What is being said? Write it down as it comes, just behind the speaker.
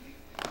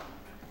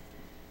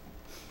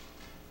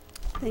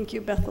Thank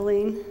you,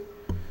 Bethelene.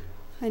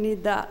 I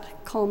need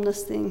that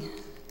calmness thing.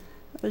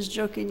 I was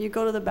joking. You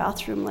go to the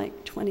bathroom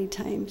like 20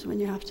 times when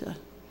you have to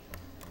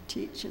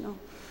teach,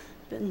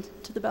 Been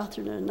to the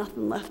bathroom and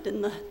nothing left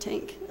in the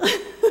tank.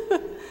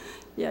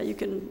 Yeah, you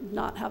can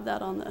not have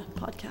that on the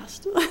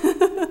podcast.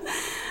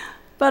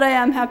 But I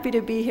am happy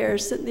to be here.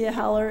 Cynthia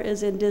Haller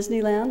is in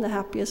Disneyland, the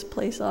happiest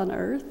place on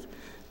earth.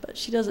 But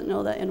she doesn't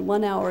know that in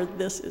 1 hour,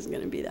 this is going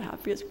to be the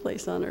happiest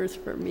place on earth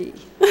for me.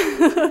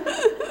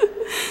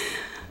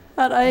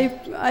 But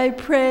I've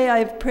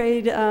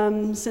prayed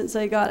since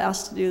I got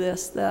asked to do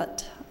this,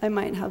 that I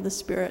might have the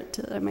Spirit,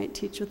 I might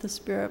teach with the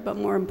Spirit, but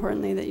more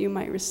importantly, that you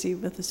might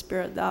receive with the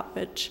Spirit that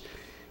which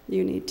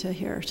you need to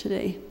hear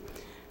today.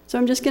 So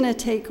I'm just going to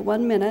take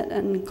 1 minute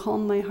and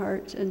calm my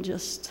heart and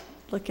just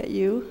look at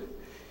you.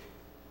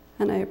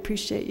 And I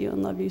appreciate you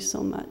and love you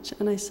so much.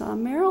 And I saw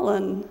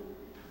Marilyn.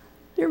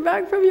 You're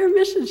back from your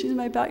mission. She's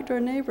my backdoor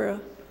neighbor.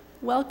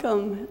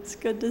 Welcome. It's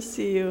good to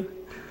see you.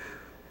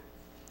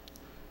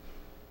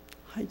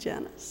 Hi,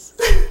 Janice.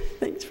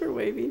 Thanks for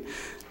waving.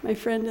 My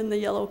friend in the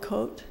yellow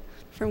coat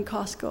from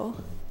Costco.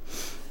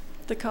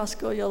 The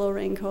Costco yellow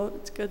raincoat.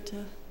 It's good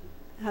to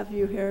have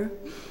you here.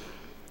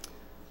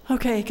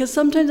 Okay, because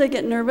sometimes I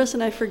get nervous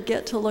and I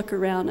forget to look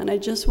around, and I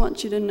just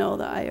want you to know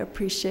that I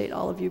appreciate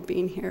all of you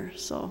being here.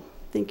 So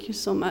thank you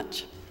so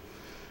much.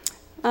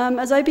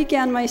 As I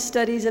began my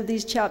studies of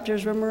these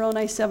chapters from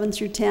Moroni 7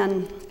 through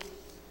 10,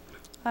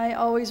 I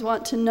always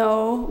want to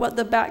know what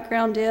the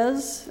background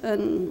is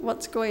and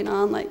what's going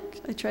on. Like,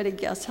 I try to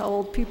guess how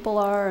old people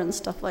are and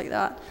stuff like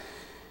that.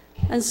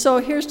 And so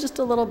here's just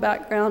a little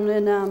background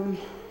in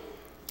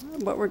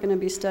what we're going to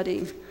be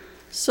studying.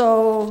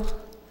 So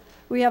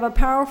we have a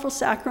powerful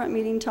sacrament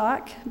meeting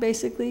talk,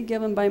 basically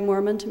given by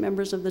Mormon to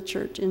members of the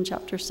church in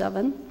chapter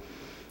 7.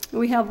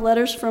 We have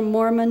letters from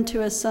Mormon to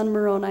his son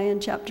Moroni in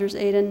chapters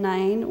 8 and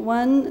 9,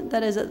 one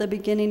that is at the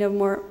beginning of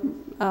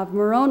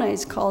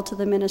Moroni's call to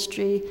the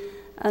ministry,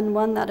 and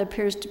one that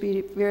appears to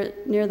be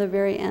near the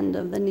very end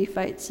of the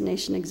Nephites'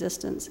 nation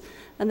existence.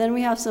 And then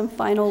we have some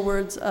final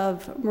words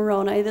of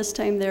Moroni. This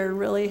time they're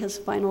really his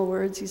final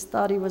words. He's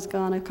thought he was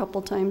gone a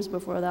couple times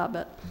before that,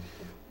 but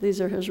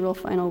these are his real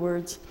final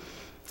words.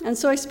 And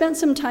so I spent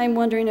some time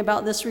wondering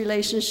about this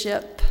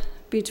relationship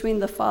between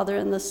the Father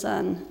and the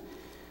Son.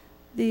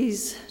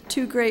 These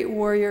two great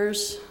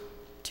warriors,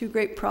 two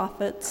great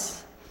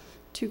prophets,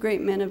 two great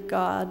men of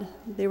God.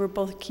 They were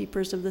both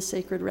keepers of the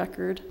sacred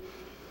record.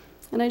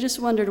 And I just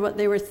wondered what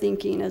they were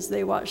thinking as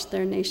they watched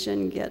their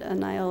nation get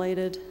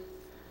annihilated.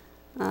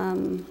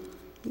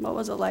 What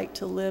was it like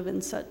to live in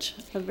such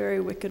a very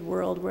wicked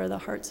world where the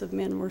hearts of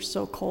men were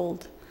so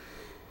cold?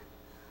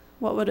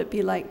 What would it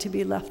be like to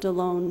be left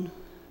alone,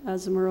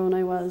 as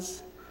Moroni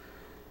was?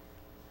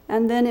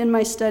 And then in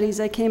my studies,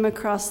 I came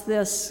across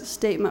this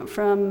statement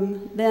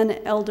from then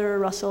Elder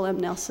Russell M.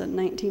 Nelson,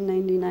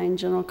 1999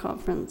 General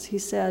Conference. He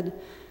said,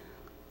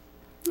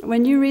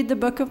 "When you read the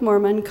Book of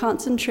Mormon,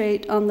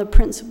 concentrate on the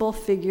principal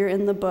figure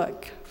in the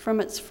book, from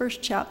its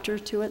first chapter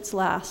to its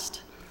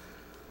last,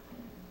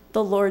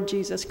 the Lord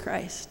Jesus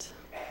Christ."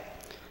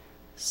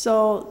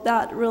 So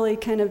that really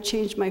kind of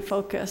changed my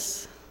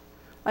focus.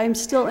 I'm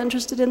still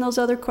interested in those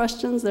other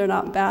questions. They're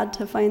not bad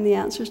to find the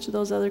answers to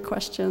those other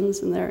questions,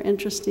 and they're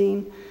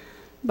interesting.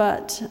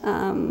 But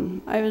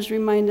I was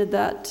reminded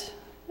that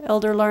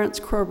Elder Lawrence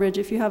Corbridge,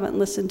 if you haven't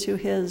listened to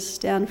his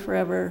Stand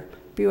Forever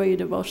BYU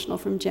devotional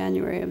from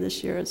January of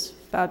this year, it's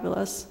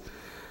fabulous.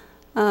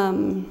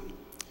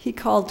 He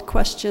called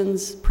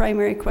questions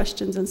primary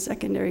questions and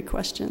secondary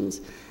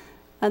questions.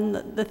 And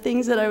the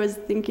things that I was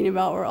thinking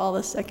about were all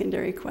the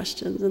secondary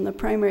questions. And the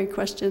primary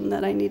question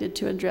that I needed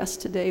to address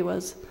today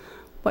was,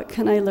 what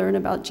can I learn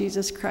about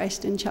Jesus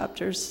Christ in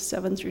chapters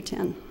 7 through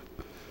 10?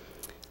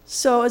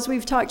 So as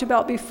we've talked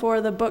about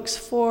before, the book's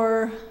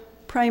four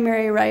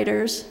primary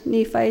writers,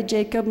 Nephi,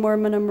 Jacob,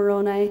 Mormon, and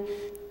Moroni,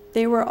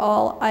 they were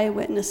all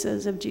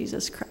eyewitnesses of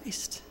Jesus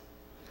Christ.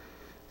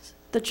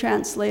 The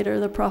translator,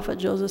 the prophet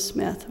Joseph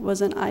Smith,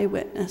 was an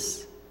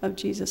eyewitness of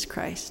Jesus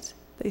Christ.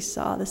 They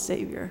saw the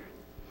Savior.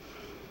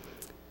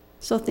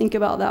 So think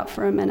about that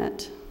for a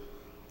minute.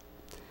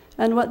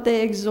 And what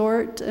they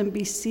exhort and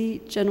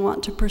beseech and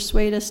want to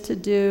persuade us to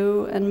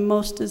do, and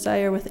most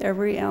desire with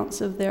every ounce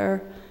of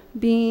their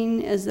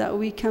being, is that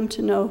we come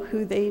to know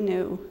who they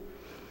knew.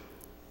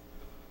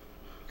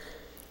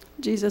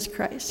 Jesus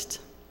Christ.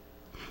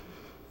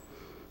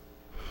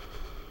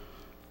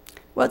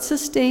 What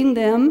sustained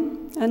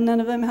them, and none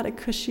of them had a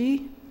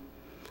cushy,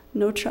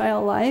 no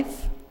trial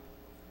life,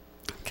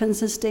 can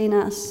sustain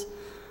us.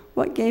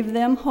 What gave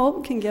them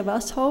hope can give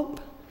us hope.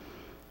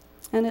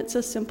 And it's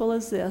as simple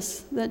as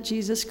this, that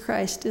Jesus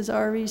Christ is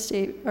our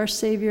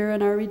Savior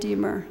and our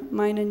Redeemer,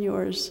 mine and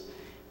yours,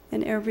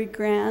 in every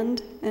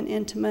grand and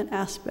intimate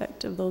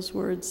aspect of those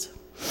words.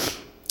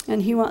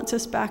 And he wants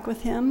us back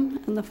with him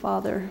and the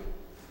Father.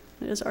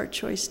 It is our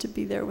choice to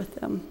be there with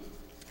them.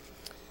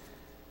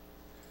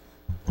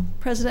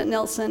 President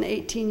Nelson,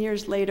 18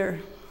 years later,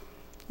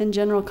 in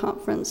General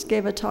Conference,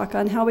 gave a talk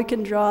on how we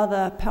can draw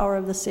the power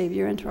of the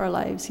Savior into our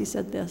lives. He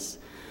said this,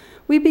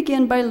 We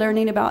begin by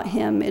learning about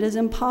him. It is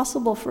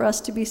impossible for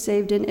us to be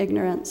saved in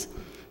ignorance.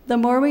 The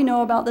more we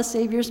know about the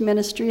Savior's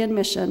ministry and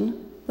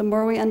mission, the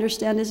more we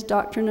understand his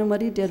doctrine and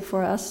what he did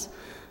for us,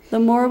 the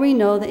more we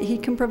know that he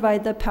can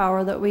provide the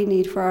power that we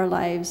need for our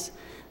lives.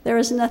 There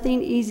is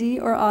nothing easy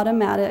or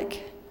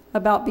automatic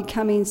about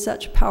becoming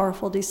such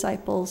powerful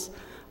disciples.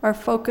 Our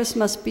focus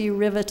must be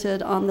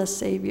riveted on the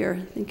Savior.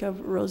 Think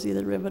of Rosie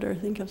the Riveter.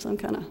 Think of some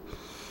kind of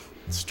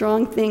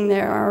strong thing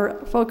there.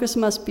 Our focus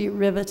must be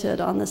riveted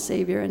on the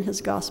Savior and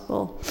his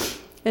gospel.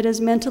 It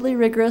is mentally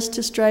rigorous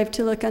to strive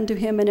to look unto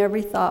him in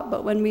every thought,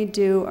 but when we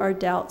do, our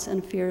doubts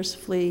and fears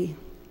flee.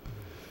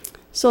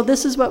 So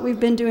this is what we've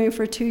been doing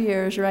for 2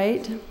 years,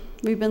 right?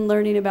 We've been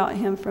learning about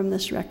him from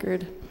this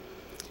record.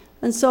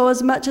 And so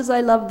as much as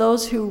I love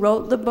those who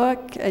wrote the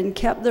book and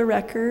kept the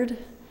record,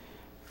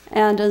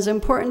 and as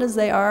important as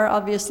they are,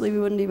 obviously we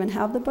wouldn't even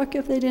have the book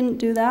if they didn't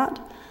do that.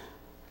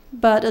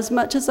 But as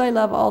much as I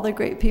love all the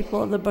great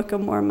people of the Book of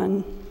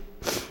Mormon,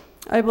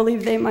 I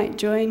believe they might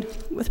join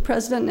with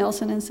President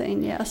Nelson in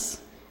saying,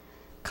 yes,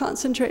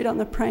 concentrate on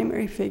the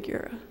primary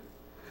figure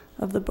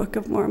of the Book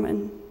of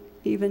Mormon,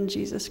 even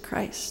Jesus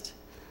Christ.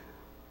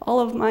 All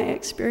of my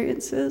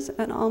experiences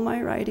and all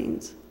my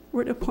writings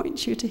were to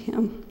point you to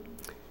him.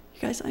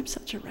 You guys, I'm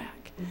such a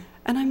wreck.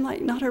 And I'm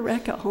like not a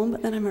wreck at home,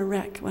 but then I'm a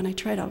wreck when I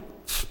try to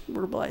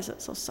verbalize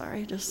it. So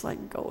sorry, just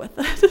like go with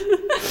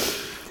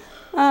it.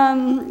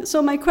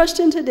 So my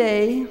question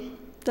today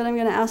that I'm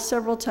going to ask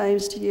several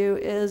times to you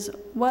is,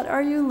 what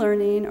are you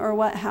learning or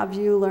what have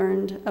you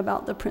learned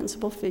about the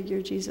principal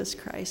figure, Jesus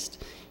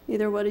Christ?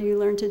 Either what have you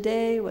learned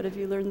today, what have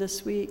you learned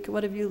this week,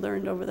 what have you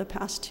learned over the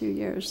past 2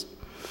 years?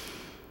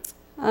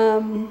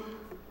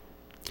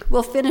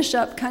 We'll finish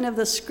up kind of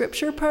the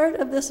scripture part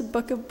of this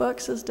book of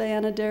books, as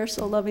Diana Dare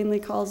so lovingly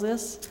calls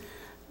this.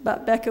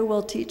 But Becca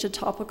will teach a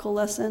topical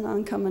lesson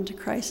on coming to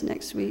Christ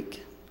next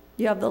week.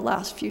 You have the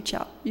last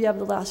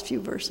few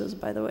verses,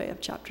 by the way,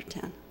 of chapter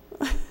 10.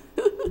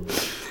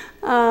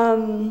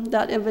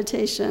 That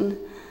invitation.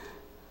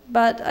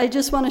 But I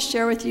just want to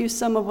share with you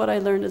some of what I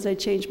learned as I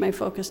changed my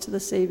focus to the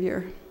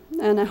Savior.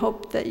 And I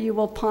hope that you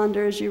will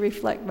ponder as you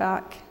reflect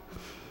back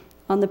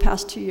on the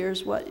past 2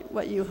 years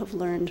what you have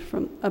learned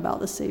about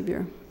the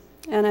Savior.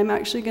 And I'm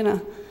actually going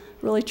to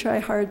really try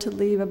hard to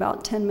leave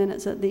about 10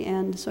 minutes at the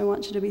end. So I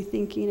want you to be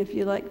thinking, if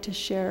you'd like to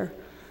share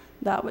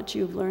that which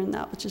you've learned,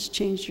 that which has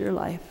changed your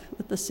life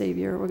with the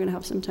Savior. We're going to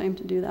have some time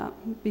to do that,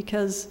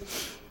 because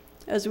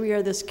as we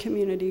are this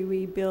community,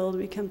 we build,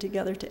 we come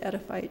together to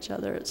edify each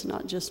other. It's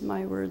not just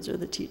my words or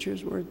the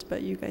teacher's words,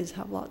 but you guys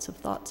have lots of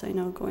thoughts, I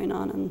know, going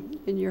on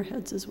in your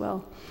heads as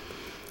well.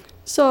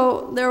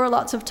 So there were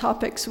lots of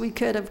topics we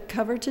could have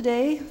covered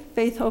today: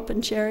 faith, hope,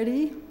 and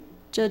charity,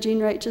 judging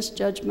righteous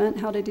judgment,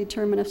 how to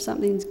determine if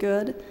something's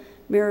good,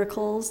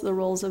 miracles, the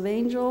roles of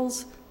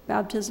angels,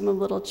 baptism of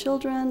little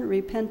children,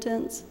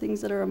 repentance,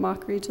 things that are a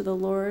mockery to the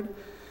Lord,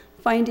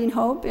 finding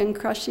hope in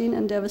crushing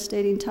and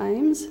devastating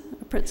times,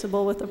 a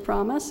principle with a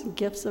promise,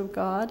 gifts of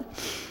God,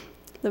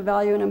 the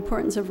value and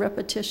importance of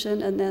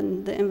repetition, and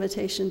then the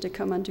invitation to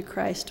come unto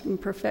Christ in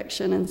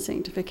perfection and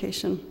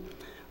sanctification.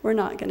 We're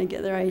not going to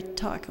get there. I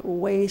talk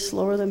way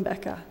slower than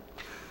Becca.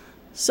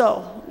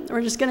 So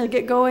we're just going to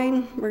get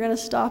going. We're going to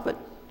stop at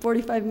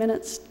 45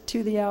 minutes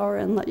to the hour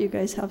and let you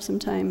guys have some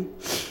time.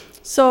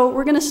 So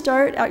we're going to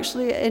start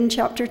actually in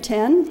chapter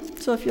 10.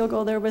 So if you'll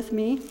go there with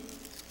me.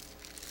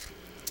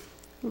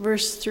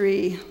 Verse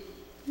 3.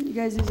 You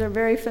guys, these are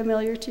very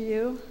familiar to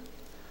you,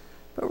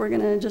 but we're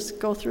going to just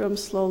go through them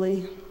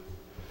slowly.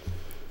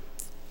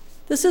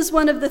 This is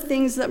one of the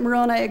things that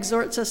Moroni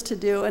exhorts us to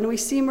do, and we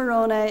see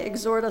Moroni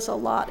exhort us a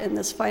lot in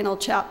this final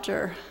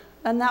chapter.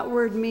 And that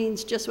word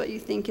means just what you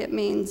think it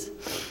means: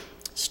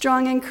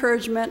 strong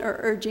encouragement or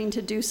urging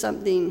to do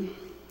something.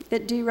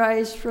 It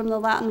derives from the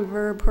Latin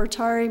verb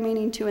hortare,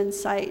 meaning to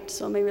incite.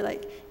 So maybe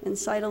like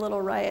incite a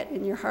little riot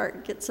in your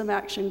heart, get some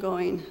action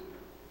going.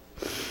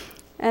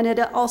 And it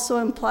also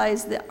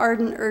implies the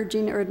ardent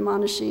urging or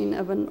admonishing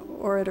of an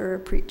orator or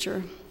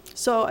preacher.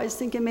 So I was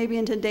thinking maybe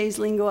in today's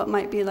lingo it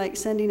might be like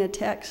sending a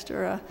text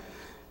or an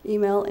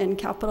email in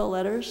capital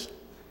letters,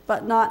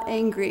 but not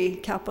angry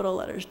capital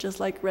letters, just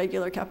like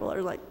regular capital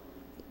letters, like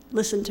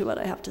listen to what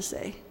I have to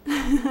say.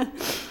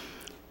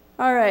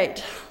 All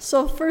right,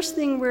 so first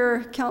thing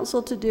we're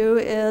counseled to do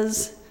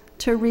is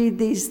to read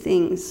these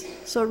things.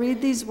 So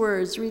read these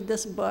words, read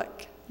this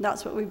book.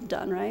 That's what we've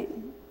done, right?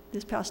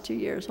 These past 2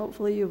 years.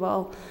 Hopefully you've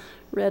all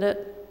read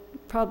it.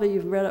 Probably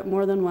you've read it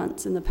more than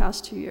once in the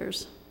past 2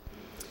 years.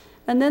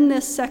 And then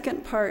this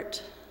second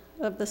part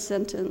of the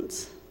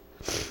sentence: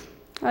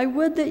 I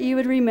would that you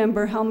would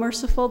remember how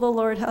merciful the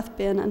Lord hath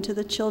been unto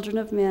the children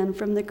of men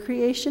from the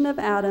creation of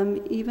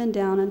Adam even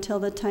down until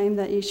the time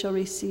that ye shall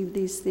receive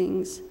these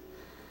things.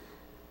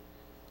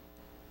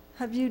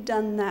 Have you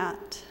done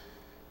that?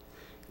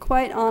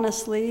 Quite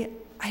honestly,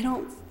 I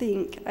don't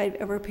think I've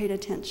ever paid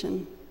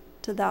attention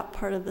to that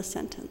part of the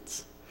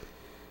sentence.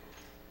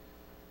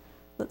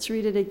 Let's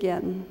read it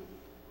again.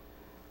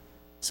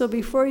 So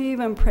before you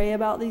even pray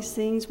about these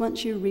things,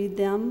 once you read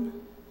them,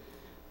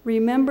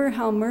 Remember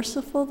how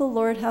merciful the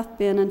Lord hath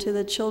been unto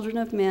the children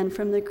of men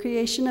from the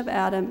creation of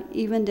Adam,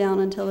 even down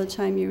until the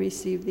time you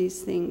receive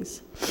these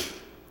things.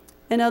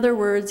 In other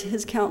words,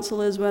 his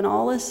counsel is when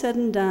all is said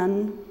and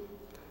done,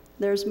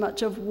 there's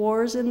much of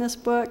wars in this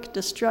book,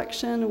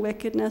 destruction,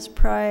 wickedness,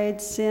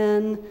 pride,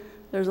 sin.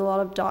 There's a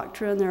lot of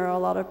doctrine. There are a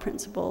lot of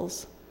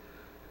principles.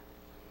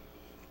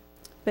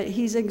 But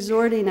he's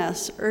exhorting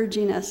us,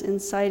 urging us,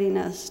 inciting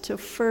us to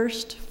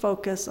first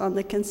focus on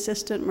the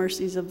consistent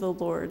mercies of the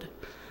Lord,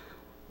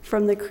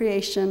 from the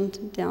creation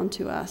down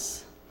to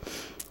us.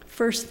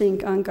 First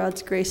think on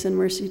God's grace and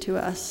mercy to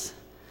us.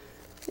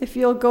 If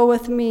you'll go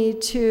with me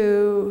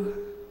to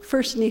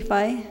 1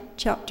 Nephi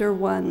chapter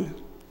 1,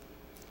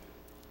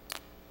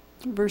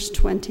 verse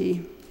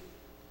 20.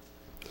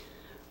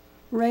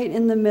 Right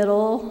in the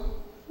middle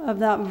of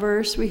that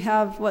verse, we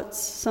have what's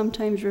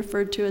sometimes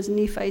referred to as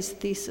Nephi's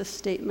thesis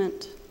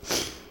statement.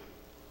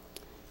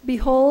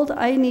 Behold,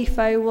 I,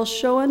 Nephi, will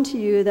show unto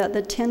you that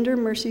the tender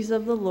mercies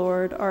of the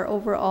Lord are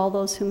over all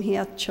those whom he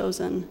hath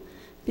chosen,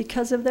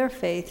 because of their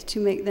faith,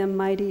 to make them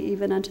mighty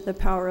even unto the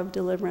power of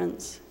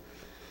deliverance.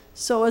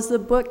 So as the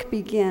book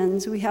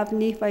begins, we have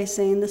Nephi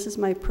saying, this is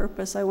my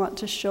purpose. I want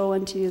to show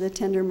unto you the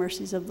tender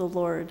mercies of the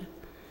Lord.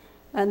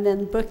 And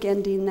then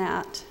bookending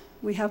that,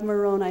 we have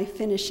Moroni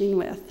finishing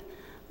with,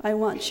 I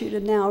want you to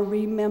now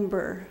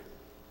remember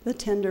the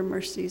tender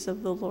mercies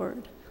of the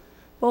Lord,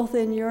 both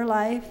in your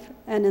life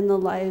and in the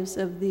lives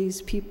of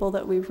these people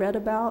that we've read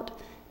about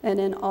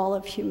and in all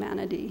of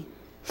humanity.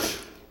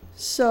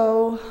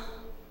 So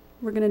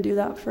we're going to do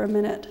that for a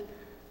minute.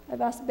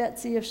 I've asked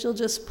Betsy if she'll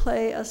just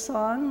play a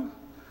song.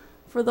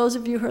 For those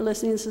of you who are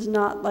listening, this is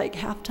not like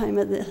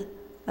halftime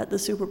at the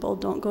Super Bowl.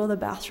 Don't go to the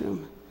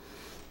bathroom.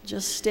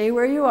 Just stay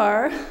where you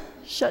are.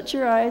 Shut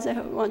your eyes. I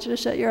want you to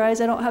shut your eyes.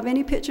 I don't have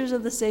any pictures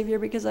of the Savior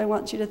because I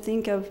want you to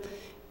think of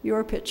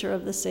your picture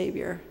of the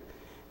Savior.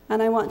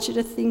 And I want you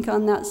to think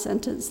on that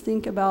sentence.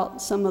 Think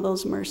about some of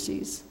those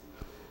mercies,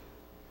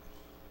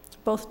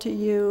 both to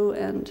you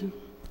and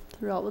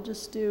throughout. We'll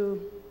just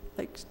do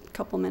like a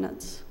couple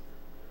minutes.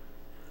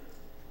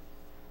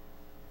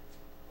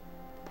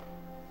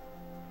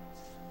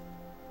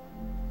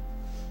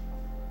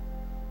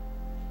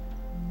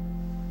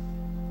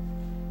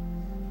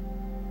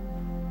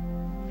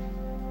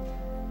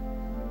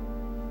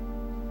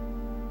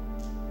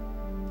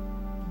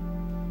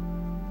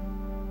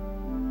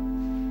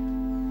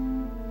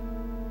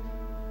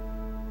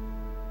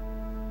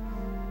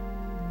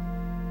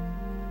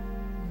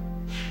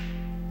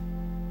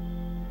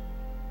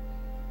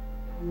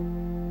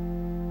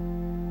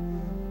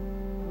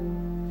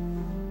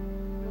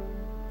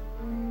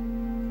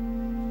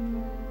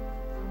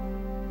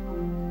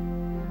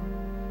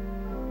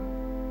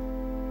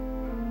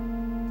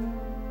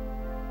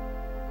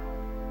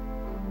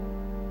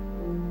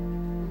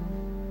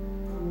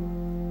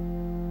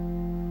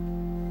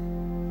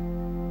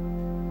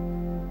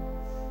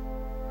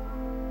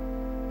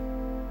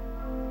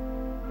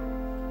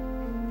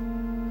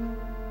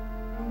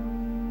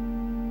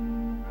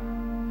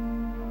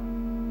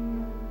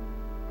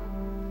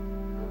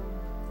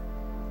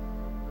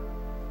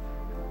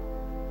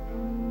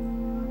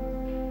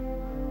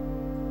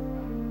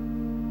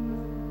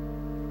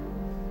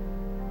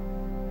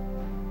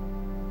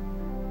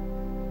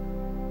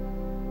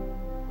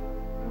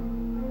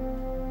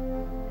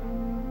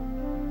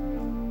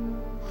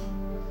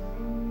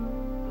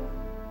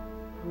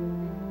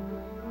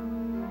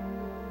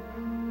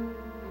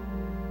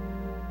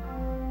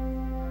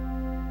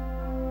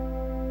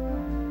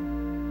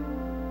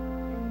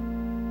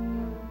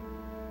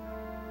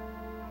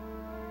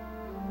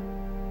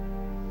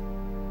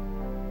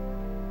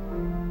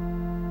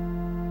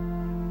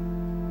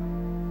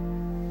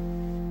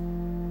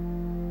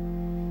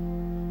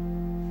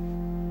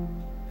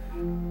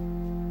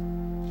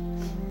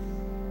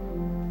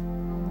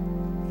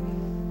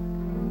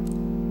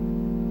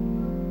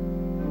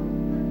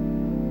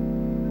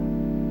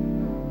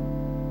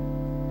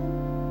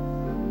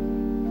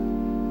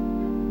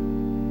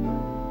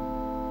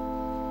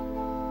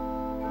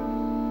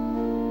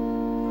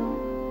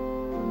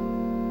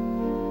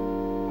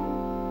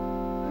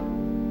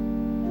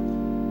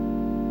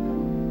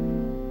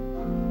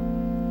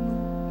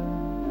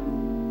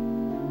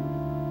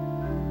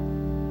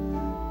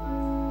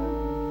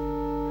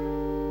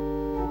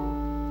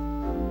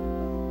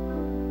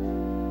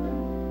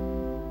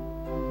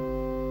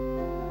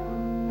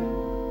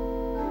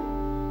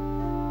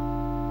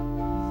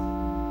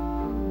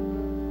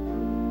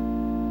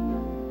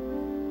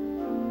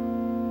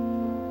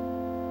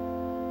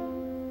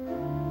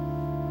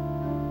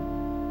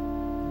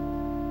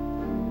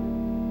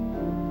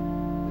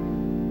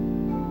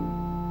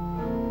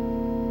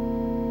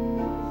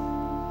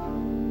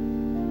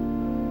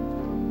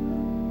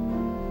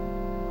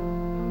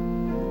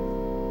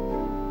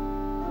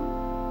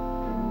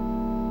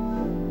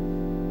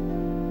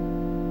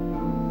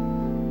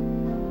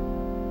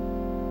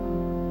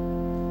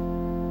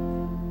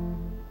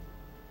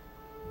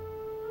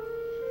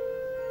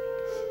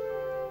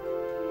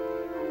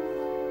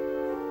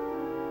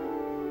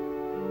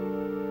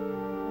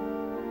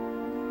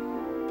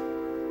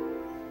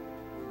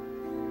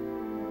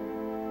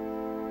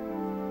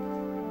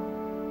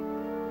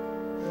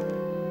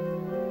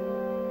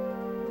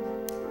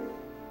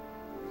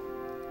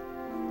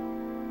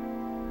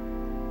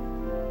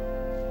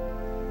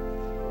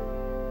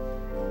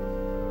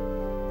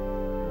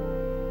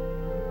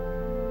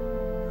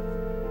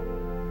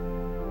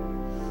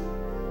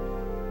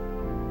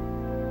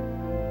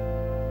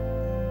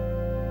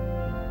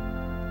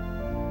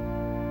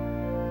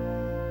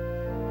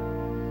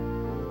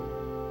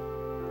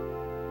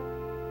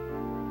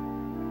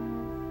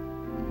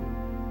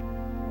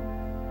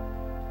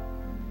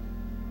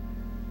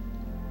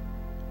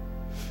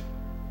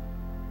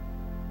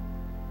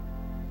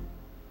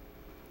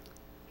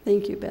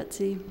 Thank you,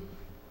 Betsy.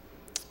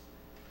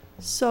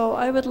 So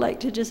I would like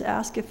to just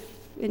ask if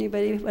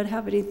anybody would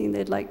have anything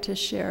they'd like to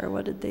share.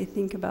 What did they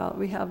think about?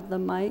 We have the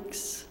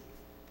mics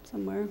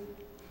somewhere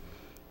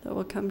that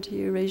will come to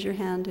you. Raise your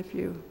hand if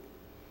you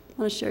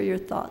want to share your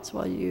thoughts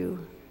while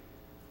you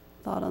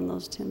thought on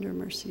those tender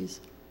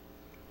mercies.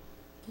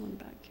 One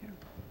back here.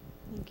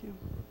 Thank you.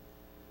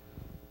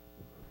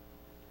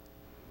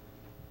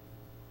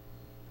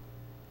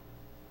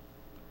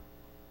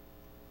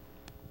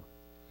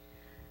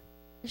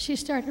 She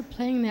started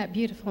playing that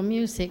beautiful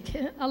music.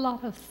 A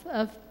lot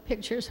of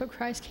pictures of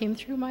Christ came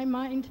through my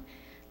mind.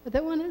 But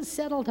the one it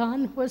settled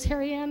on was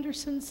Harry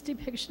Anderson's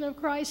depiction of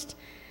Christ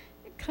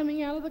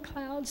coming out of the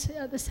clouds,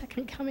 the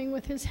second coming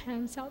with his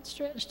hands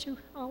outstretched to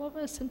all of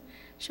us and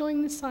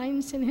showing the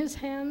signs in his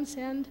hands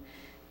and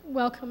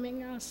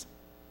welcoming us.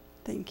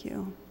 Thank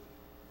you.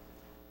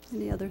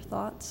 Any other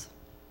thoughts?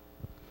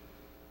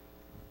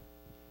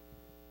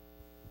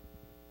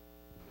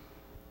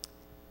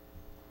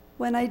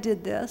 When I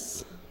did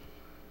this,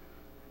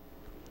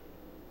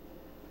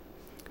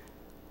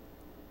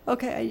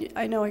 okay,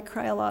 I know I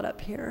cry a lot up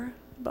here,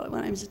 but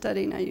when I'm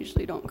studying, I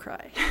usually don't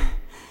cry.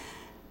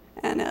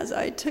 And as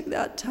I took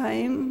that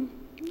time,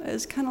 it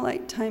was kind of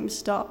like time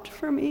stopped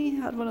for me.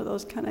 I had one of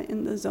those kind of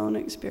in the zone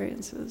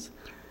experiences.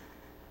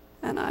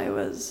 And I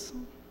was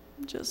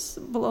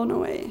just blown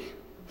away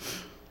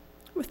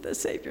with the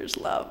Savior's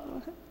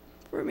love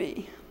for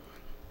me.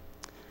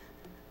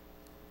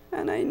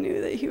 And I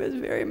knew that he was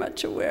very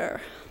much aware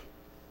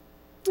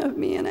of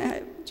me, and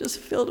I just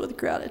filled with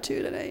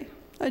gratitude, and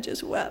I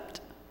just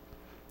wept.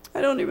 I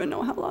don't even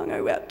know how long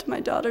I wept. My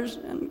daughters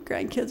and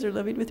grandkids are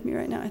living with me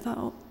right now. I thought,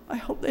 oh, I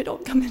hope they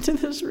don't come into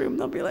this room.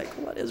 They'll be like,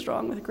 what is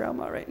wrong with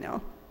Grandma right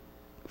now?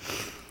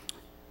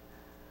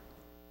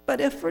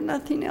 But if for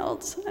nothing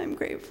else, I'm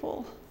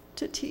grateful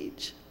to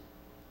teach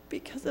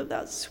because of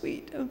that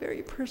sweet and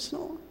very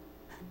personal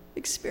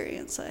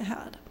experience I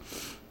had,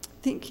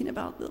 thinking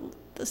about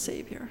the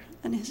Savior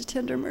and his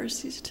tender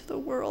mercies to the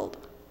world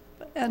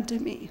and to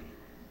me.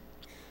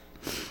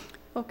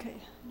 Okay,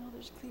 no,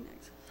 there's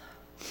Kleenex.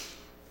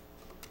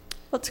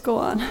 Let's go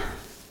on.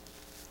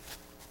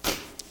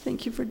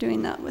 Thank you for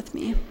doing that with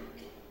me.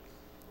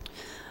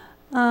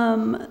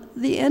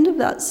 The end of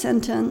that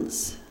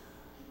sentence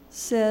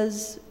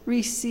says,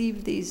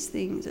 receive these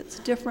things. It's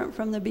different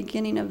from the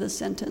beginning of the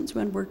sentence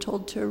when we're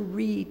told to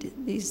read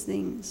these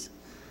things.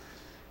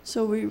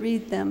 So we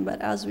read them,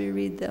 but as we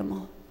read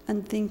them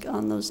and think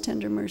on those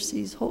tender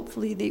mercies,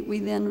 hopefully we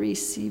then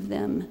receive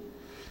them.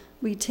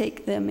 We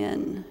take them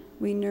in,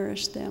 we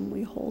nourish them,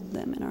 we hold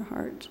them in our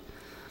heart.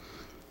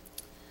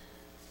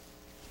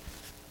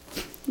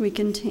 We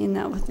contain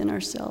that within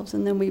ourselves,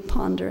 and then we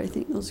ponder. I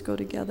think those go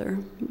together.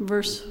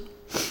 Verse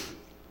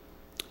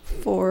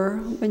 4,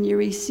 when you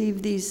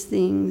receive these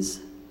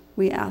things,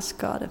 we ask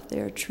God if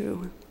they are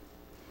true.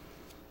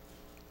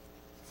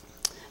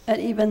 And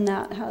even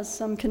that has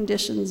some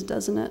conditions,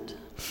 doesn't it?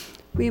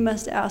 We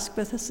must ask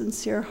with a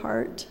sincere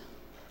heart,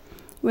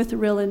 with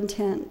real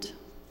intent,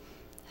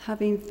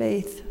 having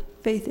faith.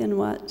 Faith in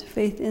what?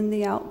 Faith in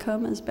the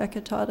outcome, as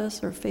Becca taught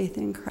us, or faith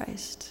in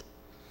Christ?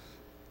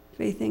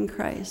 Faith in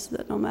Christ,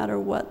 that no matter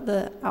what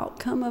the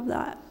outcome of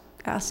that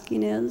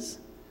asking is,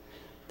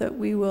 that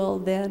we will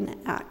then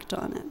act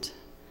on it.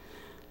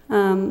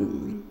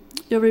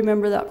 You'll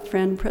remember that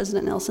friend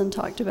President Nelson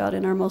talked about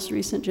in our most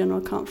recent general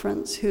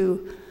conference,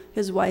 who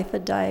his wife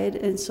had died,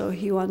 and so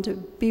he wanted to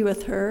be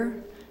with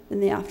her in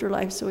the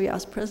afterlife. So he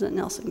asked President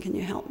Nelson, can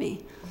you help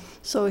me?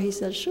 So he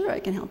said, sure, I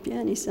can help you.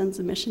 And he sends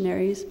the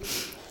missionaries.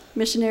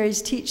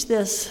 Missionaries teach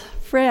this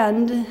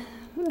friend,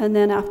 and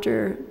then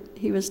after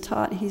he was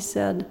taught, he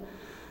said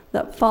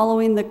that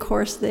following the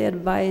course they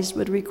advised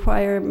would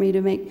require me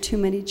to make too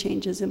many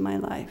changes in my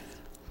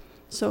life.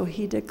 So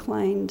he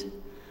declined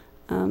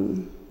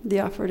the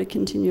offer to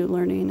continue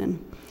learning.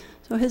 And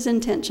so his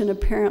intention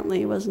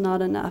apparently was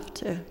not enough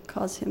to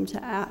cause him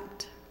to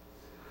act.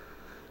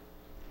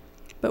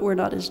 But we're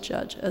not his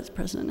judge, as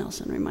President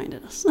Nelson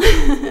reminded us.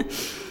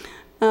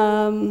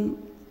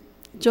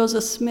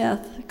 Joseph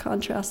Smith,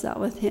 contrast that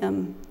with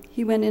him.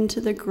 He went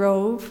into the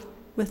grove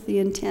with the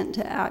intent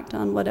to act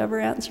on whatever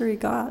answer he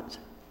got.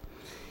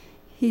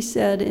 He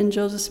said in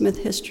Joseph Smith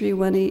History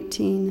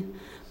 1:18,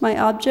 my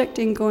object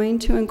in going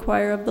to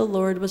inquire of the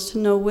Lord was to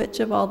know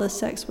which of all the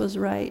sects was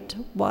right.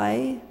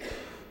 Why?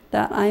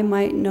 That I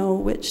might know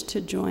which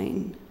to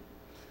join.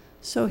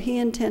 So he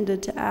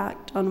intended to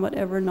act on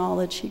whatever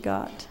knowledge he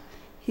got.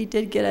 He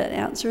did get an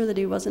answer that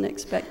he wasn't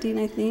expecting,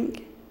 I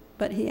think,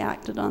 but he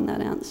acted on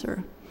that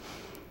answer.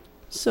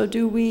 So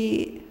do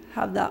we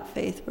have that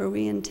faith where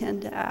we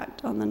intend to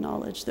act on the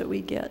knowledge that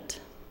we get?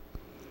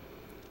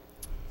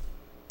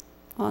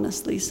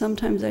 Honestly,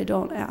 sometimes I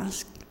don't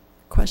ask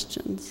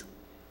questions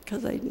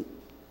because I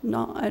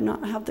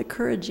not have the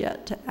courage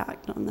yet to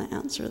act on the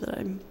answer that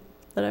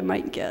I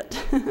might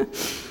get.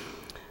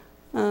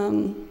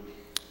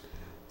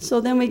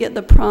 So then we get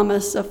the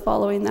promise of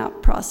following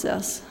that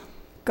process.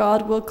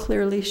 God will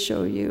clearly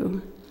show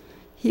you.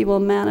 He will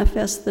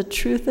manifest the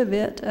truth of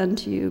it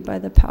unto you by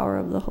the power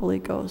of the Holy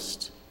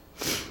Ghost.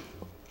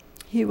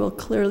 He will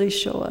clearly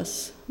show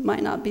us.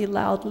 Might not be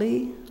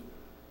loudly,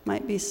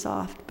 might be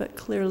soft, but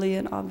clearly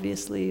and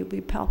obviously it'll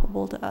be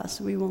palpable to us.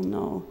 We will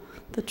know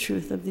the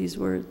truth of these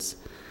words.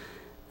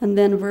 And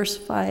then verse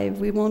 5,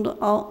 we won't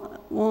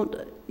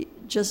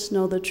just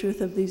know the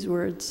truth of these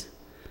words.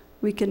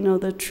 We can know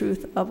the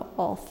truth of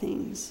all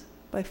things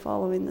by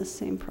following this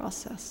same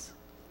process.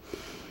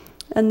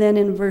 And then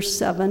in verse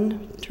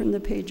 7, turn the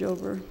page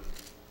over.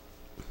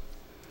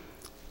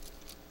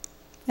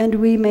 And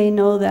we may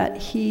know that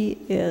he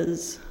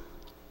is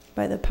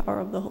by the power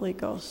of the Holy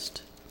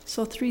Ghost.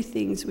 So 3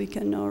 things we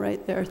can know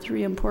right there,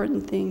 3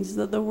 important things.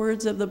 That the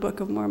words of the Book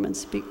of Mormon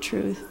speak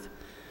truth.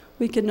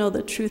 We can know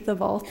the truth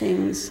of all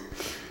things.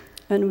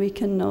 And we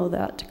can know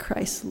that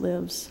Christ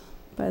lives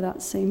by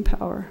that same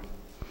power.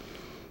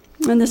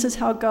 And this is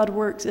how God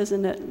works,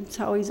 isn't it? It's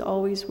how he's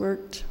always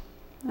worked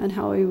and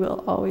how he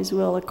will always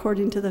will,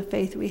 according to the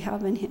faith we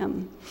have in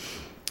him.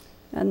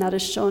 And that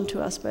is shown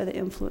to us by the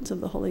influence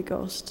of the Holy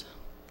Ghost.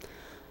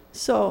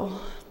 So,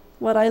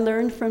 what I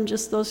learned from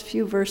just those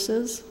few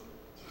verses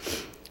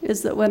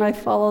is that when I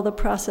follow the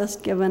process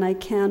given, I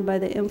can, by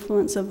the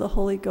influence of the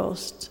Holy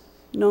Ghost,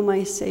 know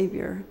my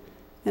Savior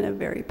in a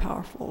very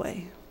powerful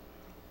way.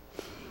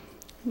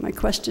 My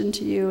question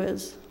to you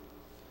is,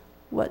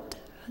 what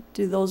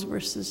do those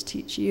verses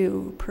teach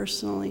you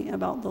personally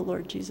about the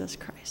Lord Jesus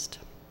Christ?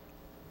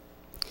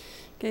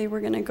 Okay,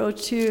 we're going to go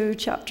to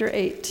chapter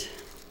 8.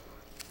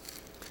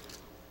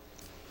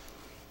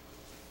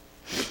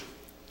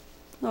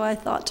 So I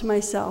thought to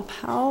myself,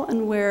 how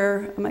and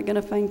where am I going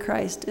to find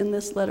Christ in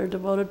this letter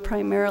devoted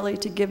primarily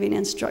to giving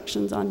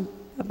instructions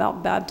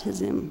about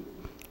baptism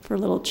for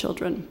little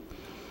children?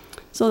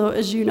 So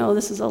as you know,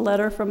 this is a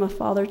letter from a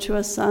father to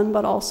a son,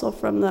 but also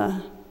from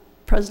the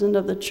president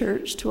of the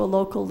church to a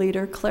local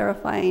leader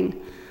clarifying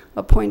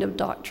a point of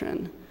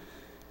doctrine.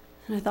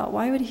 And I thought,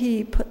 why would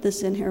he put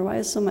this in here? Why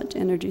is so much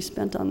energy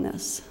spent on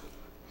this?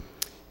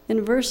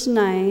 In verse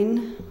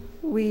 9,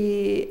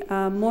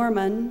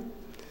 Mormon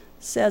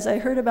says, I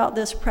heard about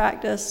this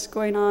practice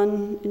going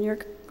on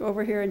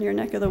over here in your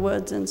neck of the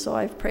woods, and so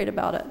I've prayed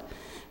about it.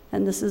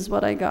 And this is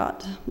what I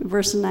got.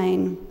 Verse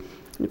 9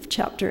 of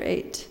chapter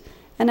 8.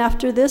 And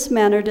after this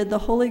manner did the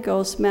Holy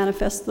Ghost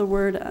manifest the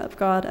word of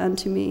God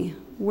unto me.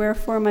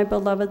 Wherefore, my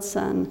beloved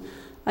son,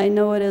 I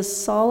know it is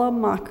solemn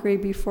mockery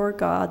before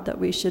God that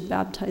we should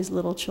baptize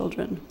little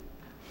children.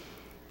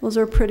 Those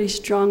are pretty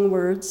strong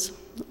words,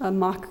 a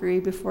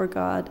mockery before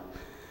God.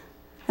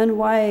 And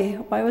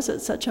why was it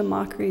such a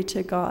mockery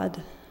to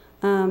God?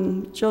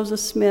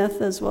 Joseph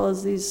Smith, as well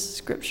as these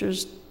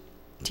scriptures,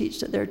 teach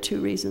that there are 2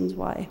 reasons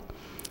why.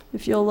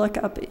 If you'll look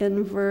up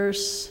in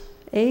verse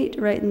 8,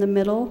 right in the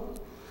middle,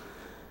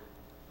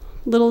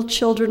 little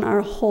children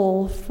are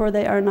whole, for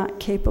they are not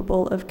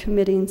capable of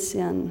committing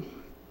sin.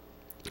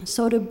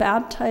 So to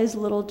baptize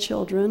little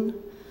children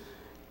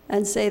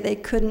and say they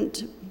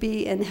couldn't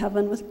be in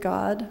heaven with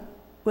God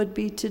would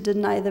be to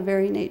deny the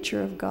very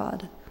nature of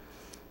God,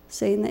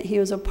 saying that he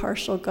was a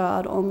partial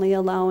God, only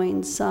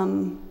allowing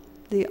some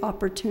the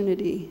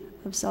opportunity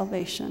of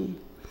salvation.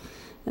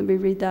 And we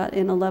read that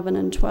in 11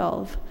 and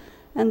 12.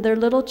 And their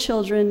little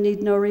children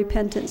need no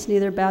repentance,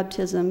 neither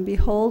baptism.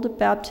 Behold,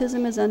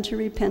 baptism is unto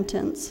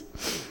repentance,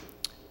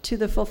 to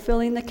the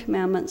fulfilling the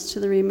commandments, to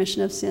the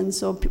remission of sins.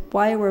 So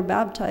why we're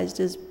baptized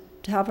is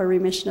to have a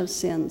remission of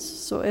sins.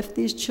 So if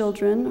these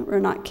children are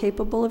not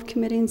capable of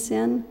committing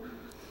sin,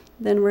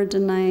 then we're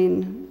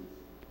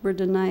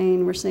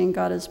saying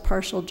God is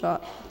partial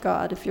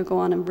God. If you go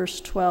on in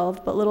verse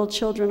 12, but little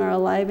children are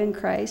alive in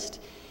Christ,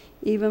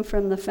 even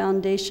from the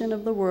foundation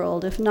of the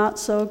world. If not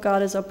so,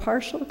 God is a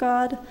partial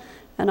God,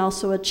 and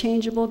also a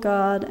changeable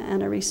God,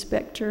 and a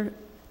respecter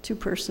to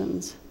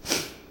persons.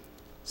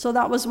 So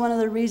that was one of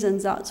the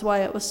reasons, that's why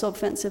it was so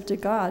offensive to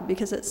God,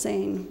 because it's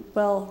saying,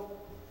 well,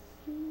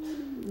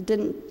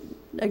 didn't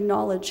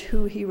acknowledge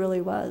who he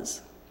really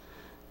was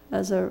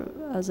as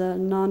a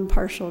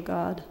non-partial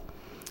God.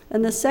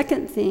 And the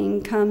second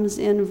thing comes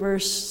in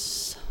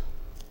verse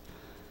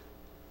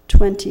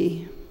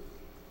 20.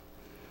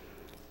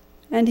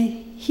 And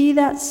he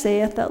that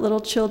saith that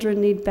little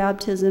children need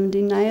baptism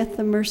denieth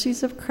the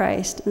mercies of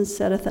Christ, and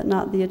setteth at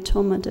naught the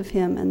atonement of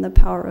him and the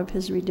power of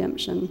his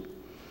redemption.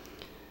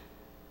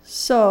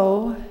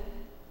 So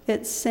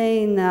it's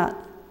saying that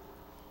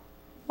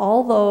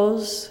all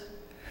those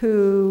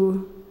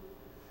who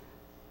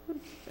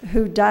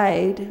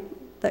died,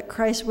 that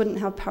Christ wouldn't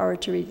have power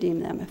to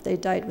redeem them if they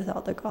died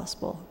without the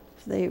gospel,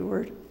 if they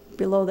were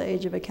below the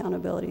age of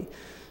accountability.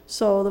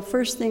 So the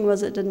first thing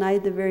was it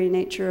denied the very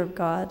nature of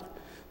God.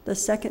 The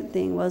second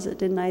thing was it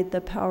denied the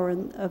power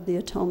of the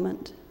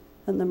atonement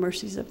and the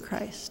mercies of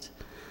Christ.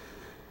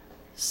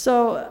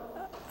 So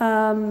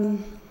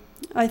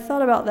I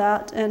thought about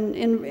that, and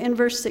in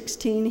verse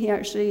 16 he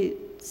actually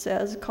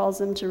calls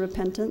them to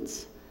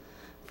repentance,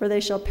 for they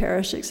shall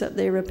perish except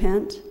they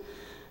repent.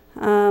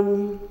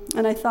 And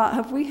I thought,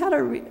 have we had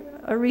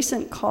a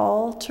recent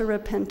call to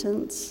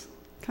repentance,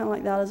 kind of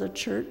like that as a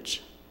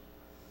church?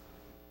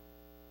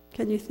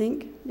 Can you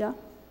think? Yeah?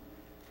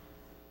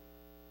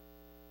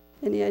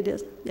 Any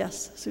ideas?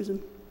 Yes,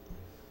 Susan.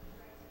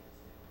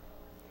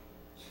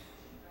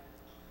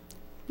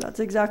 That's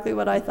exactly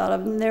what I thought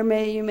of. And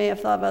you may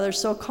have thought of others.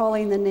 So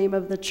calling the name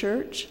of the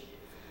church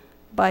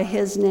by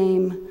his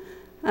name.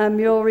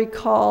 You'll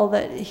recall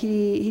that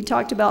he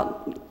talked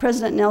about,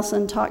 President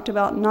Nelson talked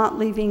about not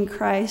leaving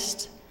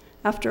Christ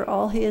after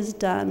all he has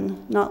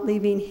done, not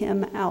leaving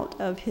him out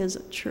of his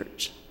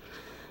church,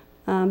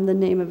 the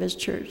name of his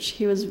church.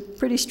 He was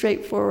pretty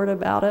straightforward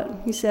about it.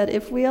 He said,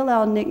 if we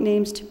allow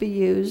nicknames to be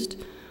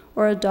used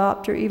or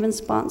adopt or even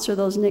sponsor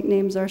those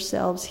nicknames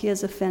ourselves, he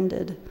is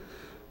offended.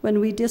 When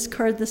we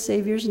discard the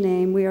Savior's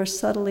name, we are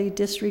subtly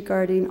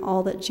disregarding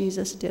all that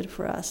Jesus did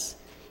for us,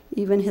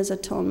 even his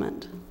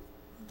atonement,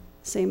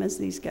 same as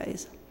these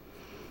guys.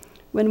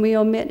 When we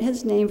omit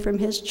his name from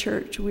his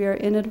church, we are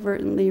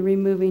inadvertently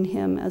removing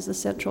him as the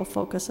central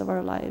focus of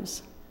our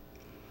lives.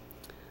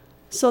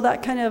 So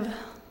that kind of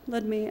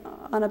led me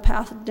on a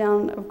path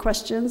down of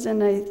questions,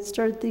 and I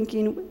started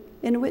thinking,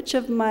 in which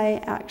of my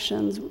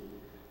actions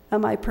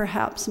am I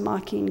perhaps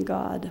mocking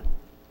God?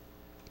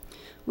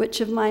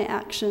 Which of my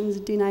actions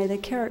deny the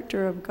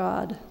character of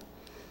God?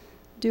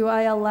 Do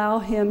I allow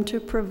him to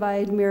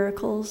provide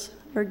miracles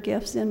or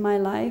gifts in my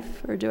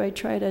life, or do I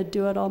try to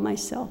do it all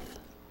myself?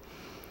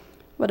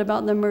 What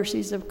about the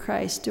mercies of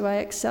Christ? Do I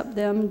accept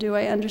them? Do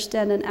I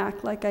understand and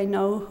act like I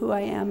know who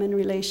I am in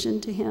relation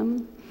to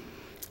him?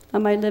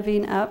 Am I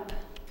living up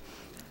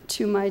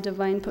to my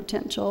divine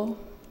potential?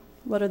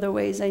 What are the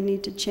ways I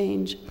need to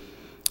change?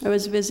 I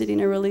was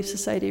visiting a Relief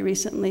Society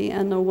recently,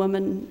 and a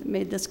woman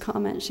made this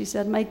comment. She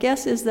said, my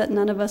guess is that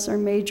none of us are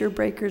major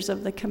breakers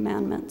of the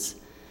commandments,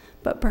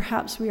 but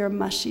perhaps we are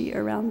mushy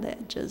around the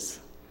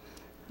edges.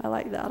 I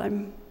like that.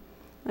 I'm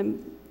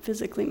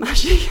physically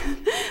mushy,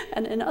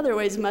 and in other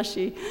ways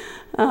mushy.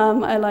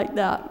 I like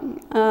that.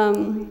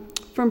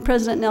 From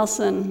President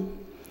Nelson,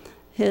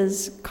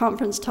 his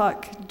conference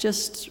talk,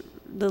 just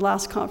the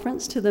last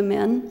conference to the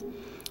men,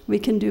 we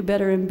can do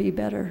better and be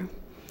better.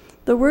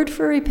 The word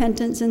for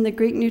repentance in the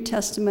Greek New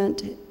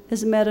Testament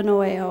is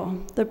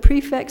metanoeo. The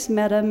prefix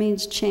meta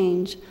means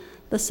change.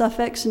 The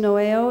suffix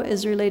noeo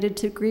is related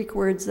to Greek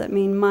words that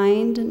mean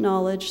mind,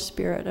 knowledge,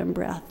 spirit, and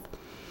breath.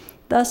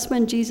 Thus,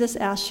 when Jesus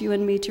asks you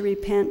and me to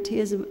repent, he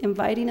is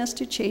inviting us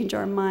to change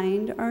our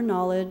mind, our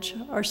knowledge,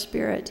 our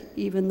spirit,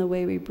 even the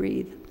way we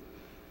breathe.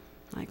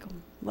 Michael,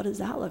 what does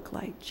that look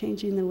like,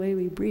 changing the way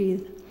we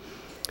breathe?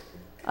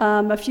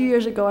 A few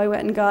years ago, I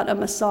went and got a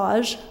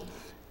massage,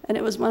 and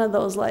it was one of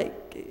those, like,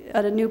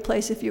 at a new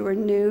place, if you were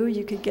new,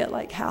 you could get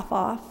like half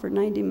off for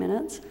 90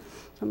 minutes.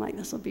 So I'm like,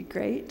 this will be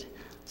great.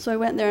 So I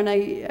went there, and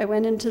I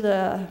went into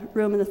the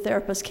room, and the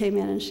therapist came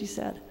in, and she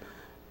said,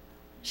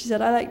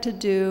 I like to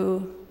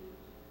do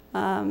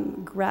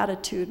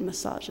gratitude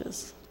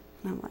massages.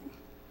 And I'm like,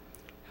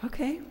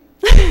 okay.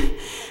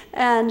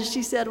 And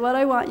she said, what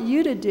I want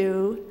you to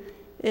do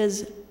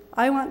is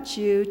I want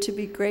you to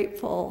be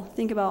grateful.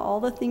 Think about all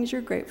the things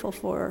you're grateful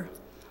for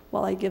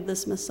while I give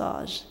this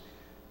massage.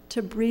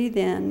 To breathe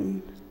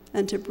in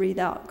and to breathe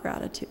out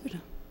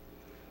gratitude.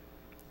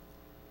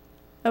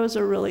 That was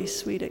a really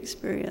sweet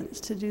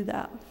experience to do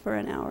that for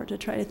an hour, to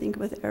try to think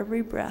with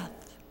every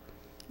breath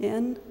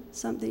in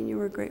something you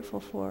were grateful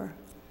for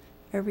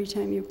every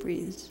time you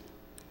breathed.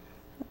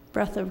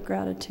 Breath of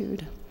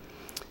gratitude.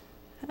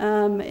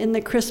 In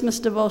the Christmas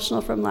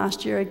devotional from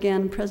last year,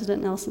 again,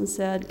 President Nelson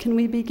said, can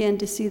we begin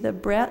to see the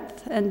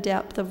breadth and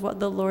depth of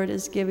what the Lord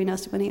is giving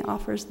us when he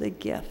offers the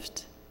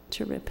gift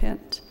to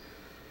repent?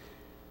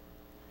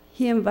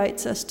 He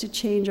invites us to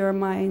change our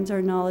minds,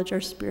 our knowledge, our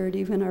spirit,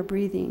 even our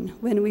breathing.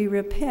 When we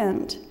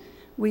repent,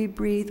 we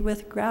breathe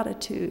with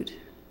gratitude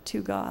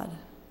to God,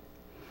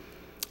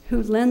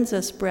 who lends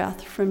us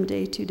breath from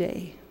day to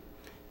day.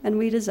 And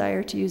we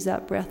desire to use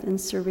that breath in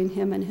serving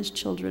him and his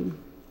children.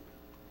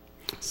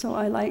 So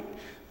I like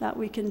that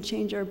we can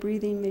change our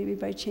breathing maybe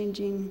by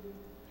changing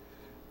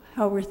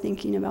how we're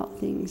thinking about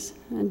things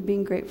and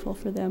being grateful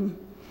for them.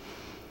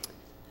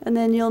 And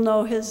then you'll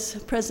know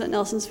President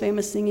Nelson's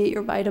famous thing, eat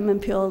your vitamin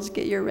pills,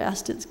 get your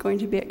rest, it's going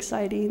to be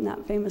exciting,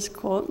 that famous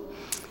quote.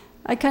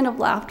 I kind of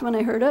laughed when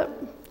I heard it,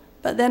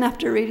 but then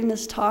after reading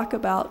this talk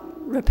about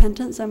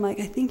repentance, I'm like,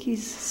 I think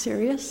he's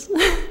serious.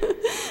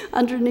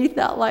 Underneath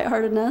that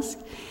lightheartedness,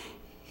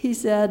 he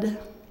said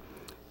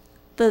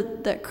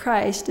that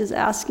Christ is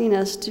asking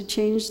us to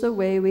change the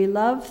way we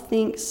love,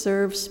 think,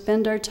 serve,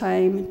 spend our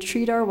time,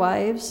 treat our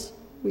wives,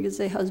 we could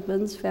say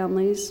husbands,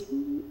 families,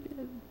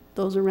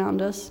 those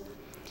around us,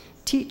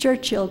 teach our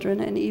children,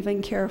 and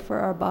even care for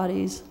our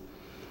bodies.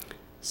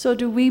 So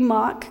do we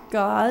mock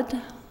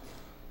God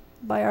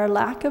by our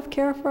lack of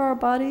care for our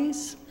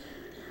bodies?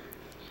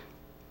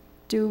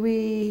 Do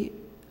we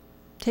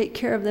take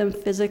care of them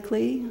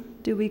physically?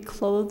 Do we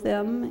clothe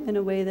them in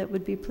a way that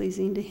would be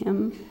pleasing to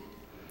him?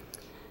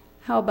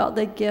 How about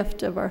the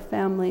gift of our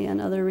family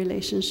and other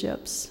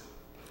relationships?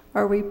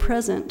 Are we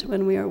present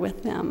when we are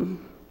with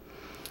them?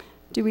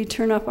 Do we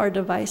turn off our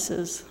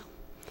devices?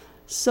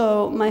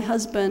 So my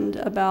husband,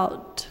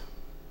 about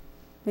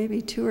maybe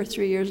 2 or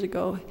 3 years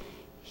ago,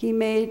 he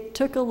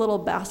took a little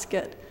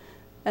basket,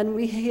 and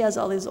he has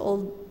all these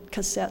old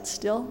cassette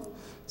still.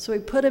 So we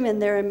put him in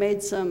there and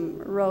made some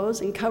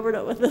rows and covered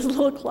it with this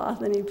little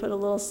cloth, and he put a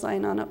little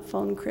sign on it,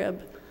 phone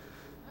crib.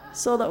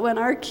 So that when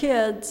our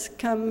kids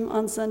come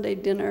on Sunday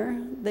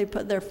dinner, they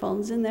put their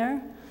phones in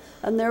there.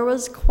 And there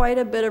was quite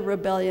a bit of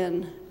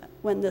rebellion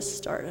when this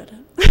started.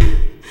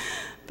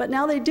 But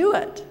now they do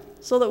it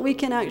so that we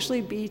can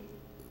actually be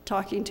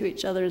talking to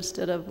each other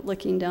instead of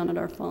looking down at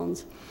our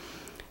phones.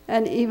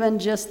 And even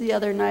just the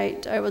other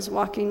night, I was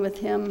walking with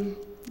him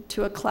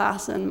to a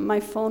class, and my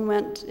phone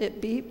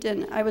it beeped,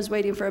 and I was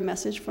waiting for a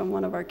message from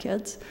one of our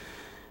kids.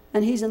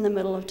 And he's in the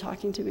middle of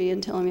talking to me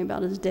and telling me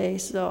about his day,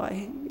 so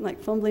I,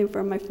 fumbling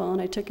for my phone,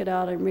 I took it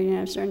out, I'm reading,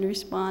 I'm starting to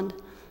respond.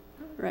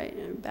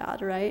 Right,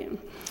 bad, right?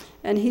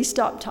 And he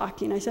stopped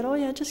talking. I said, oh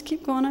yeah, just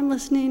keep going, I'm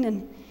listening.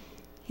 And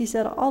he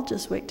said, I'll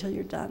just wait till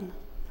you're done.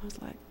 I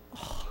was like,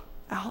 oh,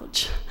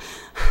 ouch.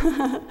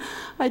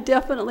 I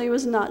definitely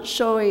was not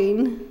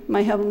showing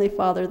my Heavenly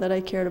Father that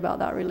I cared about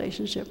that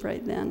relationship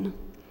right then,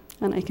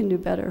 and I can do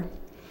better.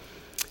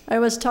 I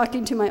was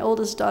talking to my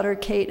oldest daughter,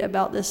 Kate,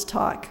 about this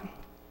talk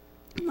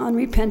on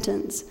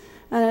repentance,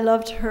 and I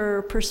loved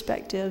her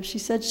perspective. She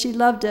said she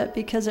loved it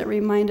because it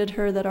reminded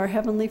her that our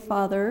Heavenly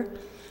Father,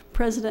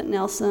 President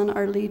Nelson,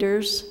 our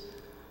leaders,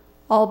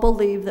 all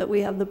believe that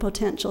we have the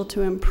potential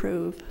to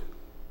improve.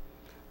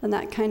 And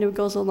that kind of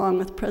goes along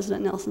with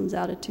President Nelson's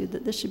attitude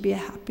that this should be a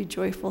happy,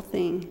 joyful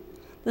thing.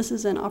 This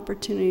is an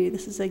opportunity,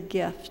 this is a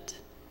gift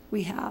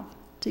we have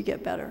to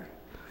get better.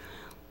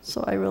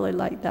 So I really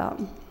like that.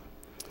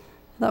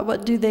 That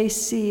what do they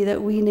see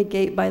that we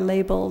negate by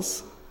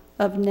labels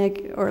of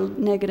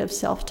negative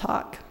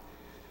self-talk?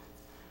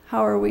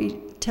 How are we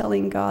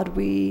telling God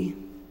we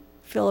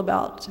feel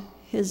about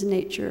his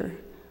nature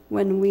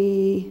when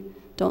we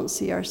don't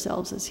see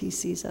ourselves as he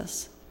sees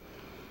us?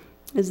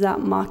 Is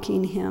that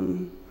mocking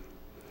him?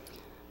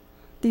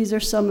 These are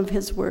some of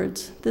his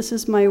words. This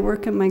is my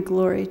work and my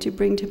glory, to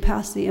bring to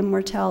pass the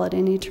immortality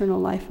and eternal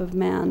life of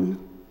man.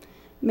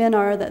 Men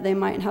are that they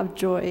might have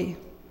joy.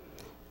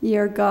 Ye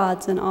are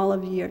gods, and all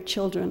of ye are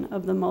children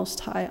of the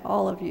Most High.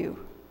 All of you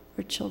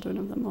are children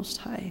of the Most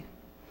High.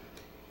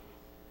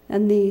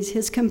 And these,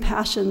 his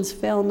compassions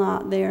fail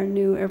not, they are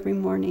new every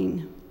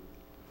morning.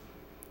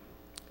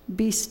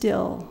 Be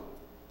still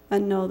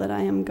and know that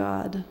I am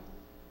God.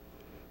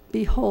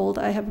 Behold,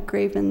 I have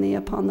graven thee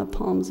upon the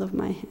palms of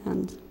my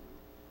hand.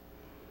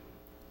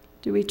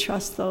 Do we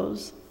trust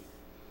those?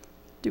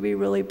 Do we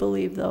really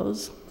believe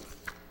those?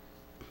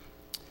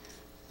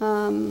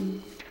 Elder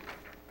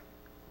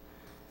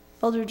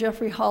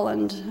Jeffrey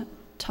Holland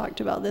talked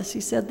about this.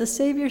 He said, the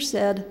Savior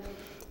said,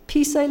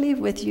 peace I leave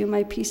with you,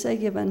 my peace I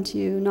give unto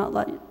you.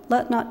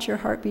 Let not your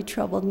heart be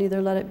troubled,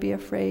 neither let it be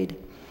afraid.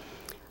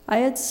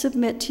 I would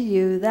submit to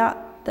you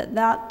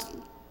that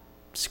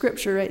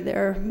scripture right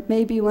there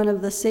may be one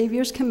of the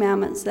Savior's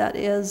commandments that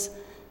is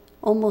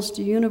almost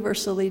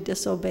universally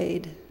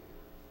disobeyed.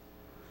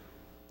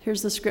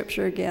 Here's the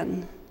scripture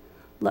again.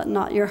 Let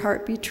not your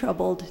heart be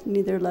troubled,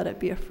 neither let it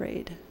be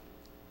afraid.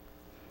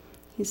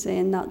 He's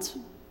saying that's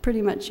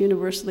pretty much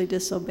universally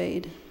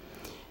disobeyed.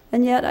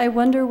 And yet I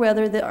wonder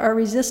whether our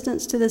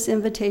resistance to this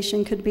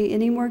invitation could be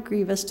any more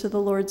grievous to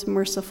the Lord's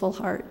merciful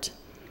heart.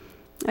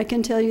 I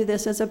can tell you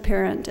this as a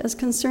parent, as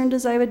concerned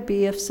as I would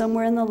be if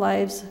somewhere in their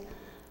lives,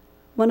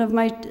 one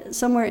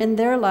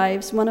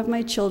of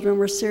my children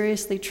were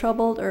seriously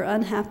troubled or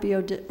unhappy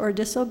or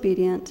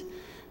disobedient.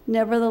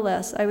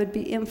 Nevertheless, I would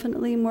be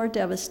infinitely more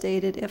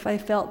devastated if I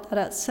felt that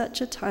at such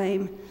a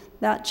time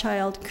that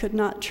child could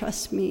not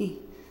trust me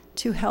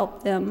to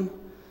help them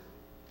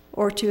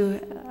or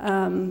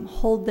to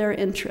hold their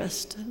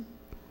interest.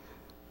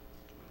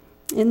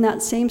 In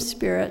that same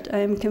spirit, I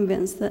am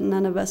convinced that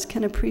none of us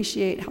can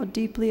appreciate how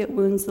deeply it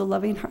wounds the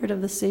loving heart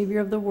of the Savior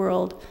of the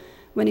world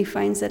when he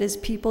finds that his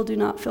people do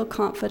not feel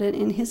confident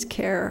in his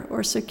care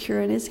or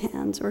secure in his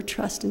hands or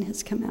trust in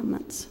his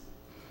commandments.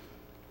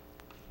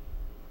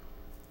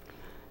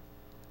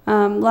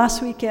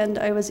 Last weekend,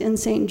 I was in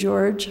St.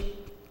 George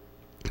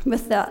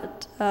with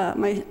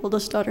my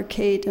oldest daughter,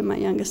 Kate, and my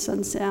youngest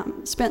son,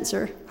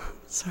 Spencer.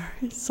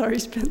 Sorry,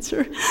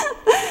 Spencer.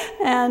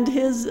 And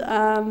his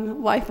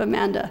wife,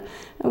 Amanda.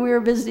 And we were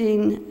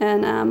visiting,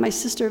 and my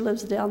sister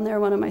lives down there,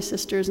 one of my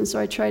sisters, and so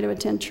I try to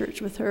attend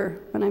church with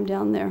her when I'm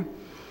down there.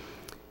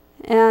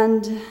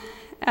 And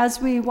as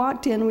we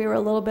walked in, we were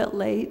a little bit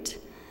late,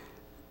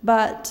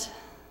 but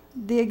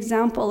the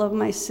example of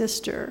my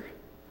sister,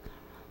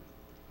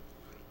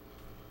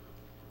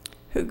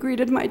 who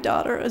greeted my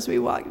daughter as we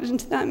walked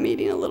into that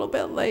meeting a little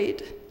bit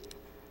late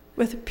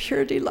with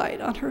pure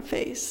delight on her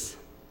face.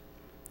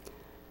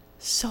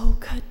 So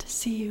good to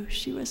see you,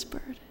 she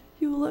whispered.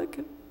 You look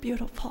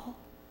beautiful.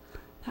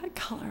 That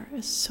color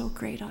is so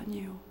great on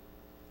you.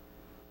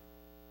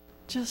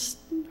 Just,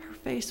 her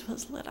face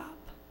was lit up.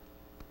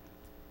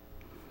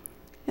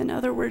 In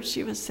other words,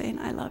 she was saying,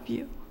 I love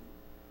you.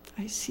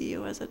 I see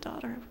you as a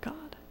daughter of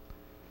God.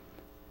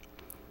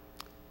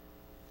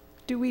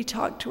 Do we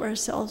talk to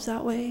ourselves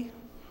that way?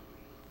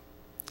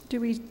 Do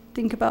we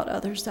think about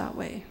others that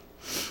way?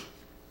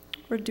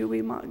 Or do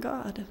we mock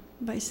God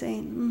by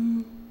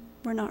saying,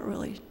 we're not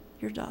really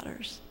your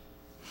daughters.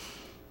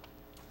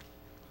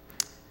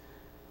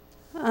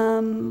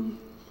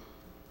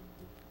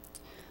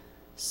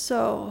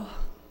 So,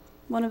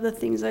 one of the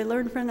things I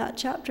learned from that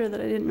chapter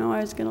that I didn't know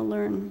I was going to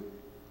learn,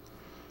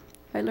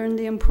 I learned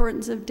the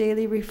importance of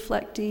daily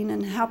reflecting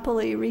and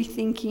happily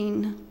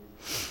rethinking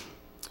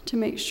to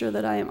make sure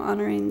that I am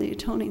honoring the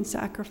atoning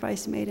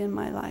sacrifice made in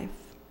my life,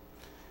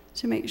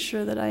 to make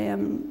sure that I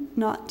am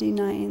not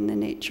denying the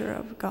nature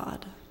of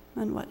God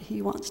and what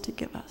he wants to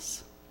give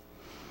us.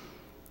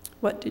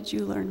 What did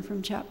you learn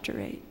from chapter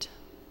 8?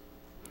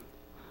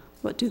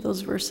 What do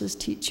those verses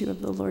teach you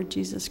of the Lord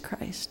Jesus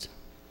Christ?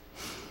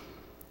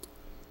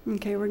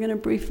 Okay, we're going to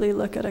briefly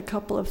look at a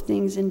couple of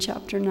things in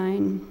chapter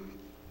 9.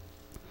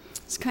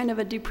 It's kind of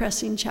a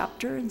depressing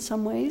chapter in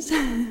some ways.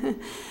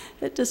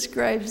 It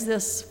describes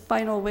this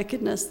final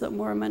wickedness that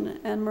Mormon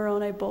and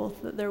Moroni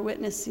both, that they're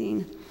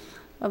witnessing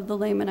of the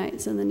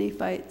Lamanites and the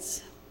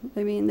Nephites.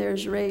 I mean,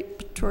 there's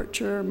rape,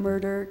 torture,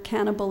 murder,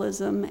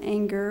 cannibalism,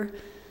 anger,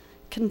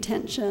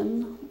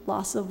 contention,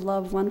 loss of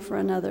love one for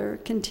another,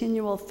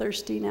 continual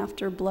thirsting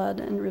after blood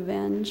and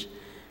revenge,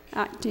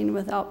 acting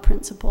without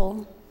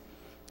principle.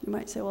 You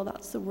might say, well,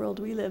 that's the world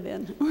we live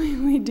in.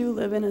 We do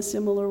live in a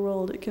similar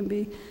world. It can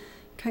be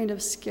kind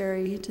of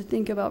scary to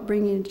think about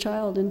bringing a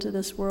child into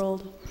this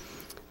world.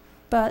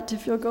 But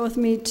if you'll go with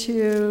me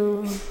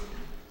to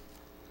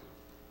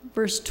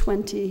verse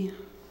 20,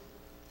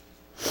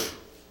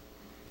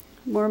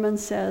 Mormon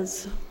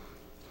says,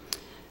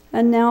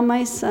 "And now,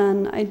 my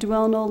son, I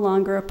dwell no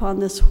longer upon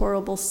this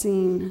horrible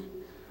scene."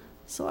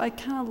 So I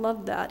kind of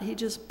love that. He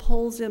just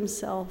pulls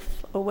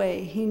himself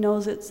away. He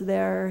knows it's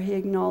there. He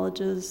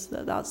acknowledges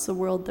that that's the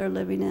world they're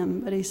living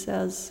in. But he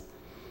says,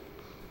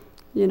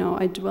 you know,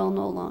 I dwell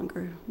no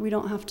longer. We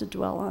don't have to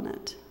dwell on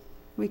it.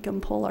 We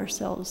can pull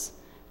ourselves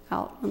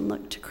out and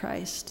look to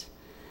Christ.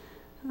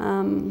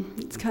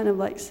 It's kind of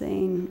like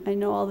saying, I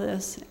know all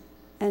this,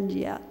 and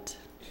yet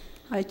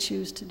I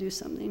choose to do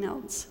something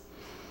else.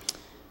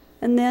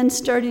 And then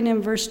starting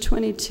in verse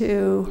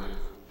 22,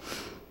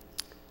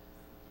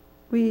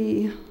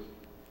 we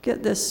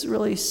get this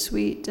really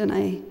sweet, and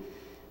I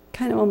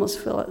kind of almost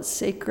feel it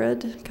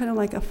sacred, kind of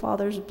like a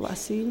father's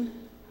blessing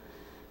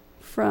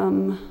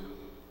from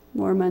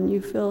Mormon.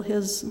 You feel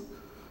his,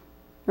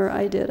 or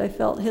I did, I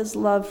felt his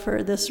love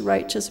for this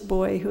righteous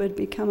boy who had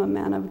become a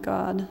man of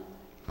God.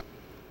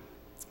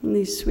 And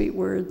these sweet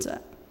words,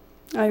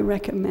 I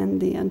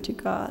recommend thee unto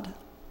God.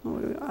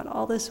 We've got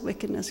all this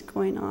wickedness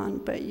going on,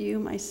 but you,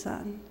 my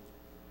son,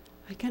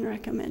 I can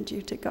recommend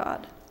you to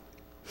God.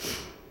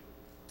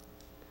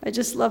 I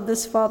just love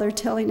this father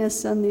telling his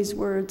son these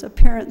words, a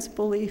parent's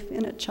belief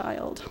in a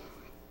child.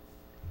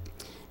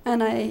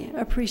 And I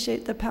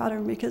appreciate the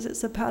pattern because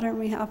it's a pattern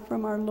we have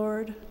from our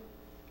Lord,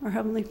 our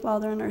Heavenly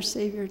Father, and our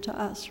Savior to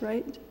us,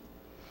 right?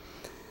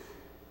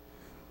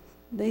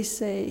 They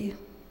say,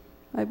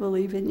 I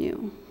believe in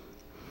you.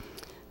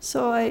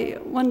 So I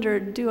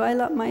wondered, do I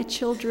let my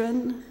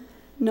children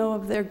know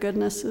of their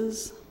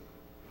goodnesses,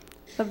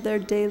 of their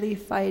daily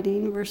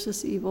fighting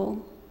versus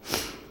evil?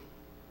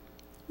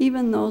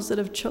 Even those that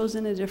have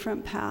chosen a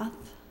different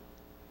path,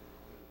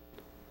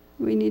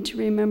 we need to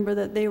remember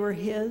that they were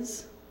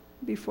his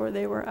before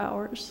they were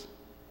ours.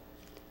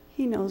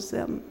 He knows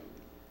them.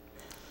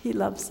 He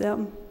loves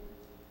them.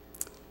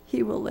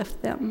 He will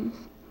lift them.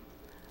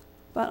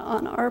 But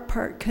on our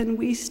part, can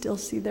we still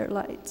see their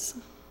lights?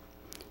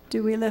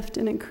 Do we lift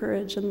and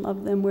encourage and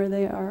love them where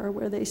they are,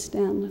 where they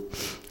stand,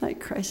 like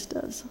Christ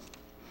does?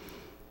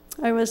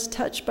 I was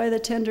touched by the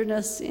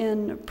tenderness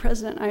in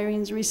President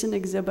Irene's recent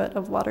exhibit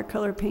of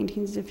watercolor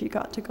paintings. If you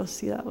got to go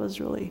see that, it was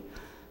really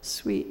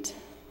sweet.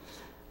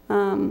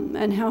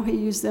 And how he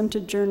used them to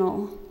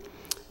journal.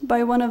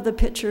 By one of the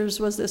pictures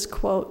was this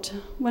quote,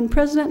 "When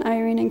President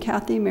Irene and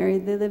Kathy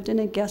married, they lived in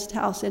a guest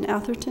house in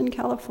Atherton,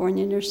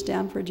 California, near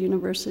Stanford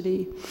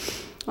University,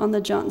 on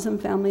the Johnson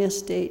family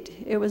estate.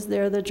 It was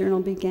there the journal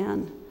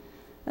began."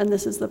 And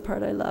this is the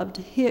part I loved.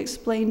 He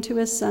explained to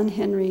his son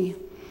Henry,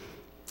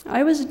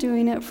 "I was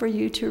doing it for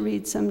you to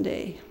read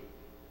someday,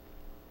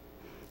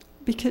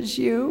 because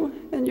you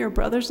and your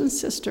brothers and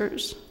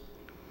sisters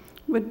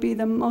would be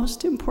the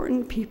most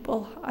important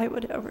people I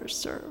would ever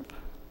serve."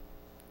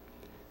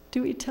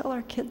 Do we tell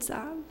our kids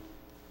that?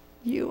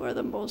 You are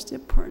the most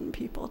important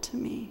people to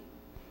me,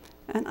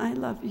 and I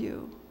love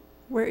you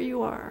where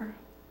you are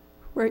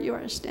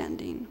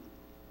standing.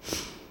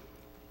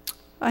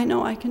 I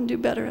know I can do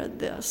better at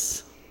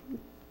this.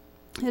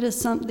 It is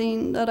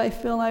something that I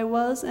feel I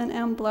was and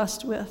am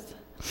blessed with,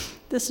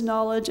 this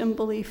knowledge and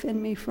belief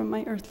in me from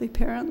my earthly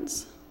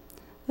parents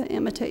that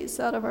imitates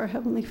that of our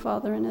Heavenly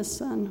Father and his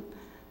Son.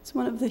 It's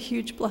one of the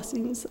huge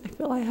blessings I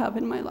feel I have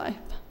in my life.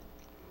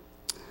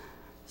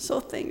 So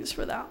thanks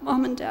for that,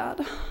 Mom and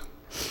Dad.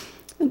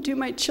 And to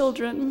my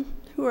children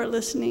who are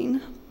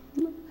listening,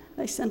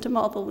 I sent them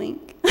all the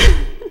link.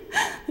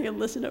 They could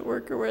listen at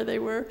work or where they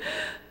were.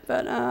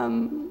 But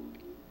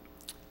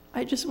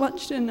I just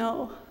want you to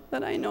know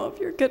that I know of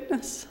your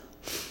goodness.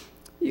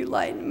 You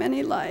light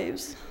many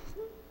lives,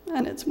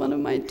 and it's one of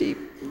my deep,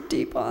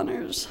 deep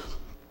honors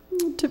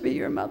to be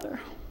your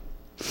mother.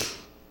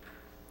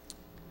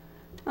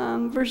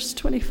 verse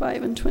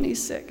 25 and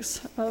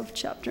 26 of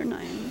chapter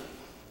 9.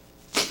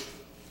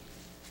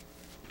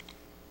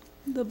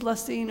 The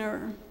blessing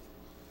or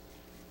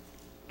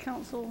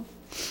counsel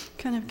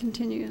kind of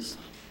continues.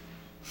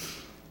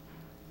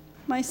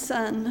 My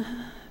son,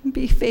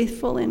 be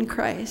faithful in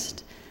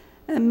Christ,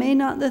 and may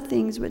not the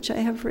things which I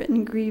have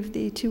written grieve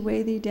thee to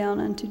weigh thee down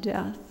unto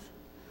death.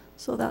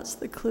 So that's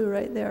the clue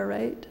right there,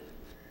 right?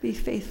 Be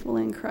faithful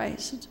in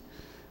Christ.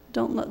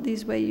 Don't let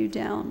these weigh you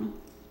down.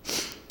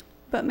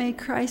 But may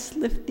Christ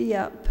lift thee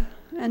up,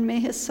 and may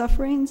his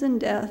sufferings and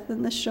death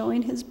and the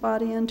showing his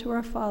body unto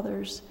our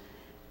fathers,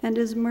 and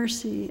his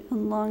mercy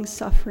and long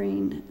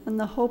suffering, and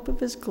the hope of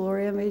his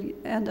glory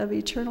and of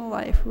eternal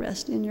life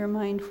rest in your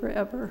mind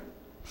forever.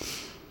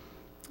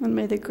 And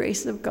may the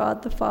grace of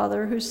God the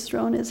Father, whose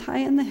throne is high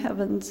in the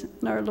heavens,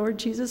 and our Lord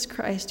Jesus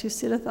Christ, who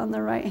sitteth on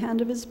the right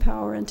hand of his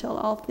power until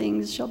all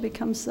things shall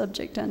become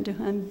subject unto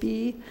him,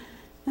 be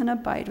and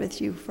abide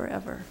with you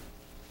forever.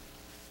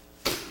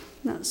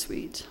 Not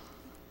sweet.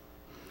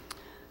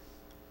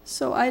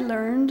 So I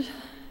learned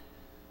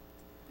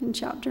in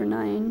chapter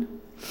 9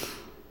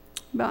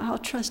 about how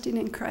trusting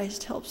in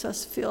Christ helps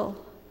us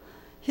feel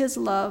his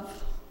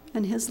love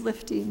and his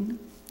lifting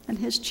and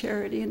his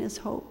charity and his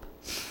hope,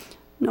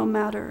 no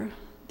matter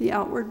the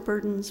outward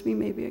burdens we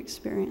may be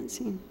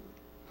experiencing.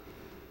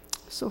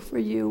 So for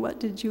you, what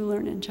did you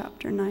learn in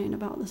chapter 9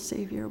 about the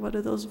Savior? What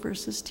do those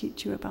verses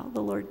teach you about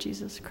the Lord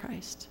Jesus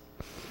Christ?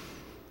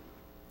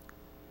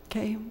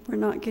 Okay, we're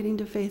not getting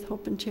to faith,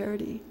 hope, and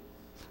charity.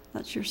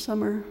 That's your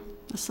summer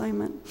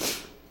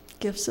assignment,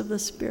 gifts of the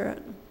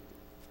Spirit.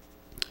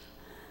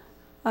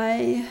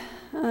 I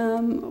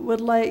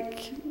would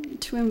like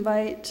to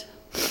invite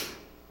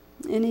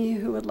any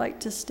who would like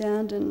to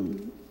stand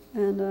and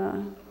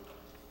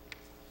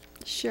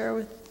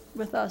share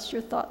with us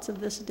your thoughts of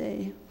this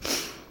day,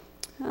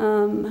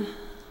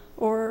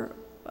 or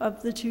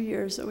of the 2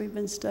 years that we've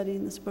been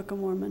studying this Book of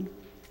Mormon.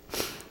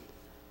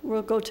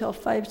 We'll go till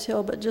 5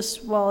 till, but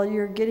just while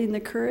you're getting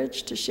the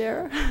courage to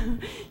share,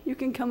 you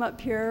can come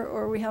up here,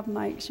 or we have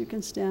mics, you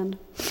can stand.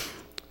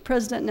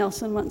 President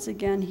Nelson, once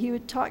again, he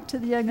would talk to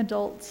the young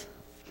adults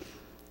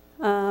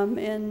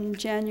in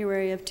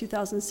January of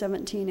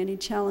 2017, and he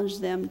challenged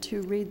them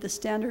to read the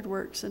standard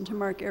works and to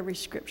mark every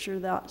scripture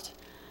that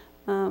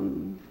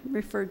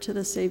referred to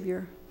the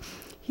Savior.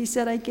 He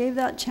said, I gave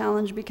that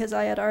challenge because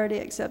I had already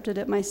accepted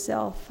it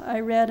myself.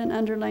 I read and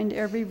underlined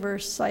every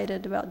verse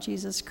cited about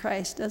Jesus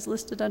Christ as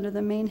listed under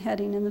the main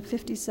heading and the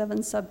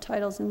 57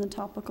 subtitles in the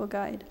topical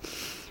guide.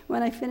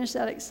 When I finished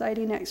that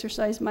exciting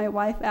exercise, my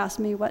wife asked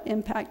me what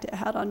impact it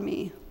had on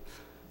me.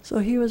 So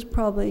he was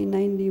probably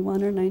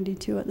 91 or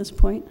 92 at this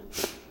point.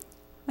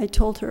 I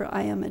told her,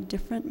 I am a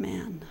different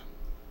man.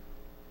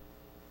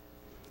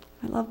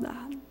 I love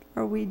that.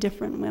 Are we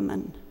different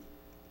women?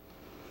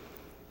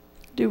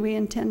 Do we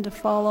intend to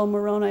follow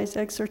Moroni's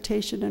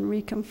exhortation and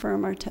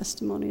reconfirm our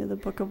testimony of the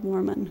Book of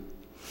Mormon?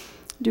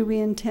 Do we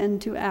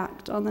intend to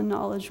act on the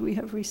knowledge we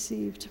have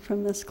received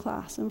from this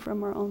class and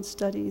from our own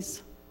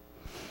studies?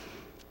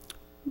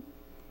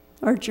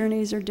 Our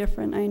journeys are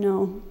different, I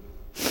know,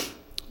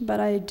 but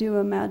I do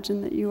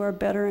imagine that you are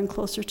better and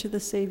closer to the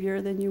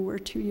Savior than you were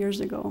 2 years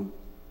ago.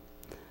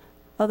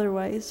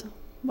 Otherwise,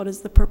 what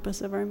is the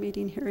purpose of our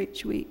meeting here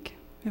each week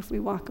if we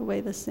walk away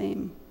the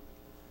same?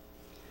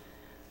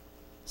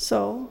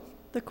 So,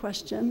 the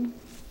question,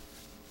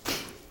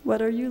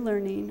 what are you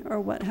learning, or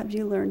what have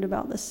you learned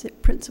about the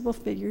principal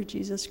figure,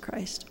 Jesus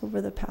Christ,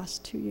 over the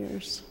past 2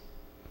 years?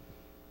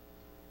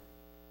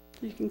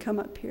 You can come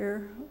up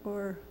here,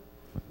 or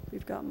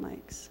we've got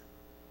mics.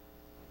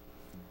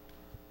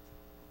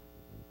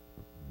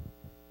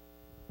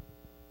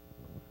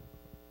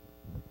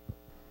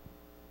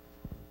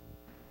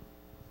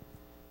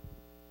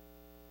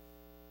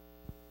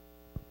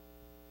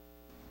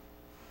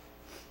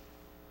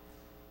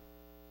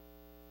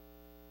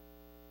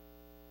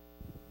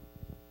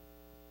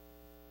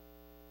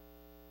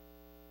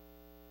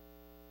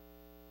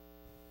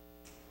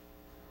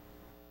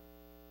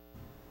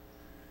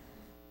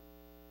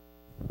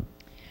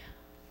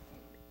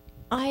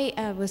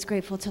 I was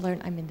grateful to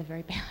learn, I'm in the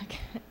very back,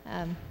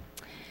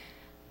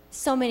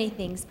 so many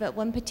things, but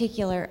one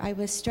particular, I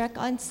was struck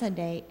on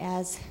Sunday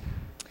as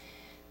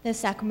the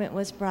sacrament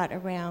was brought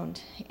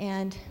around,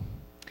 and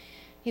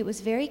it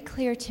was very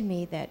clear to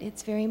me that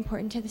it's very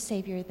important to the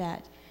Savior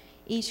that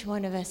each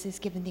one of us is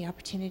given the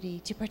opportunity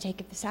to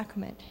partake of the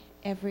sacrament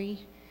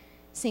every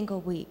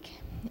single week.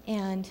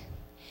 And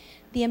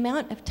the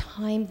amount of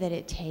time that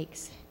it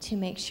takes to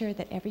make sure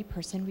that every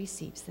person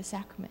receives the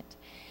sacrament.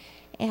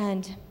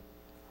 And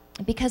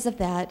because of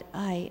that,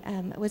 I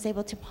was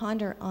able to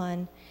ponder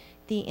on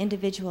the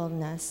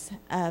individualness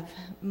of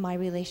my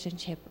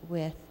relationship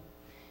with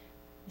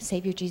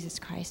Savior Jesus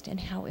Christ and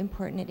how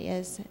important it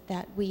is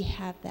that we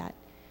have that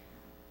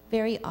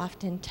very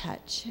often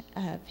touch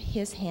of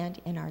his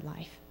hand in our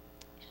life.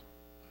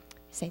 I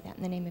say that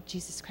in the name of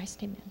Jesus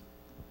Christ, amen.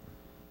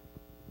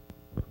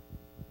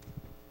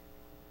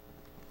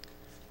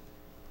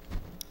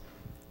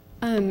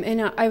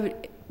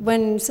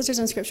 when Sisters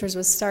in Scriptures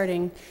was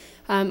starting,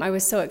 I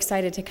was so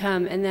excited to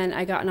come, and then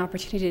I got an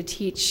opportunity to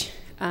teach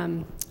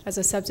as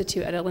a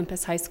substitute at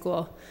Olympus High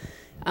School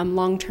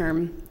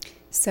long-term.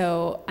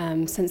 So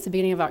since the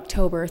beginning of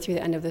October through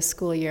the end of the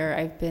school year,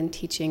 I've been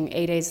teaching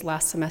A days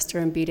last semester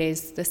and B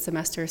days this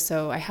semester,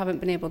 so I haven't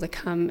been able to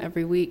come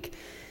every week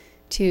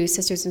to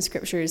Sisters in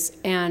Scriptures,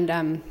 and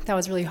that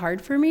was really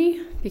hard for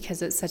me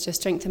because it's such a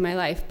strength in my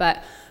life,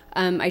 but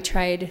I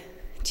tried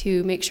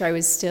to make sure I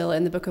was still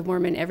in the Book of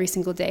Mormon every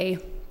single day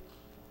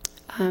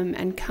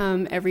and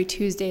come every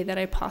Tuesday that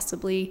I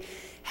possibly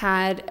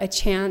had a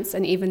chance,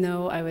 and even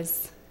though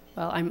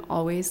I'm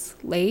always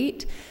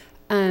late,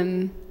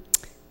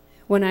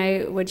 when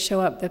I would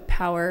show up, the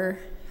power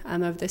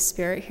of the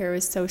Spirit here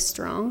was so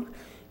strong,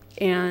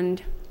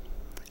 and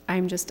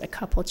I'm just a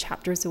couple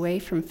chapters away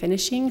from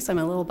finishing, so I'm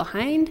a little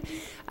behind,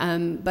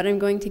 but I'm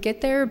going to get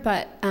there.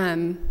 But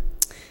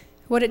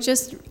what it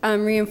just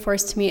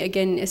reinforced to me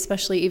again,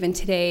 especially even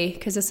today,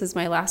 because this is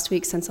my last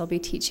week since I'll be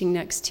teaching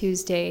next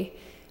Tuesday,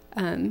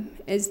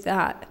 is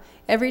that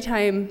every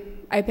time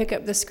I pick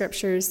up the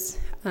Scriptures,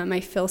 I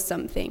feel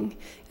something,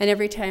 and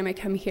every time I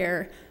come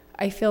here,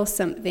 I feel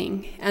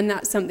something, and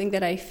that something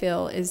that I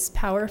feel is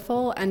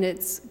powerful and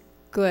it's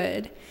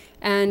good,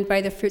 and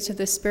by the fruits of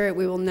the Spirit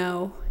we will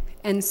know.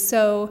 And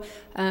so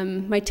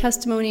my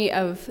testimony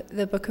of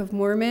the Book of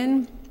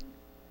Mormon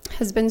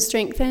has been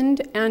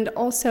strengthened, and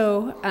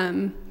also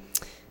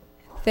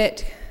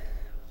that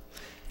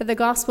the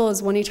gospel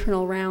is one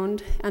eternal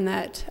round, and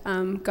that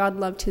God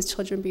loved his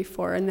children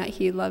before, and that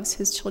he loves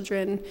his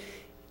children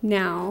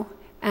now.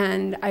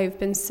 And I've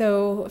been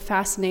so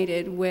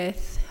fascinated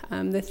with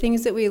the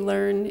things that we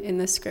learn in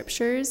the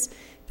Scriptures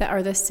that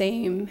are the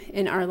same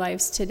in our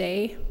lives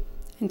today.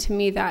 And to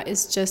me, that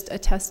is just a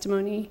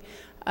testimony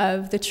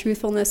of the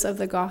truthfulness of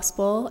the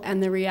gospel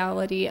and the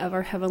reality of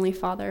our Heavenly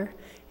Father.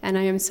 And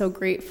I am so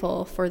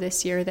grateful for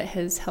this year that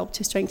has helped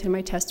to strengthen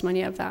my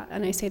testimony of that.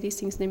 And I say these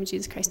things in the name of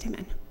Jesus Christ,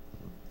 amen.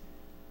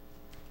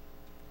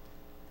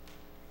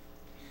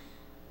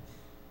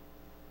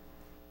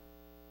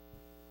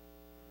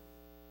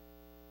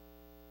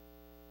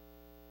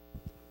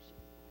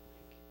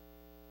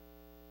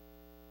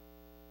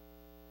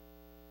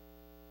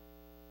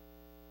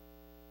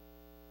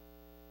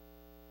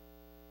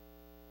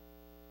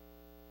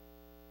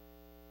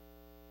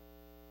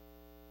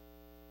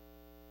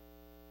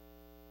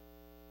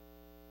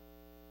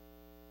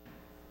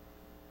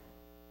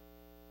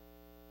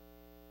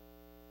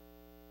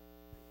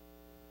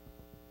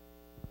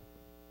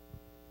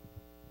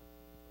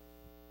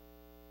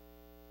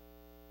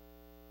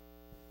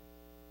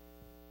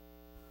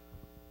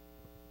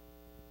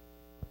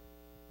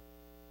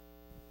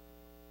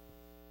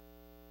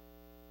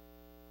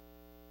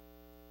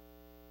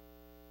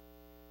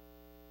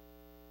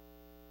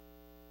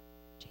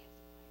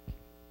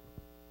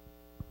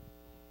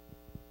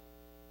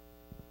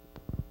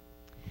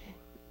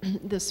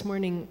 This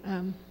morning,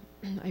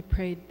 I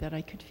prayed that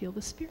I could feel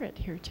the Spirit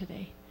here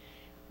today,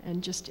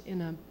 and just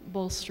in a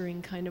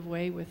bolstering kind of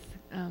way, with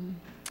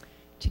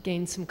to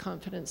gain some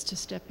confidence to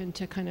step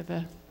into kind of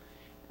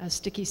a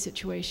sticky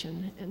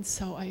situation. And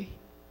so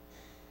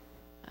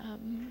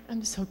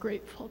I'm so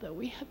grateful that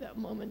we had that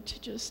moment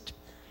to just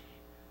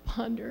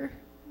ponder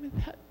with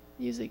that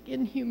music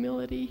in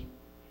humility,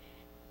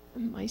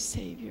 my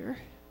Savior.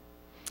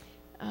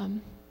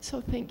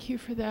 So thank you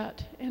for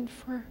that, and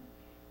for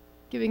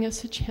giving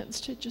us a chance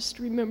to just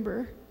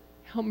remember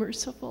how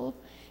merciful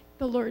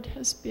the Lord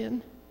has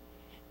been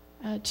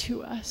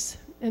to us,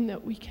 and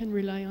that we can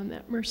rely on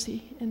that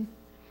mercy in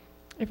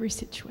every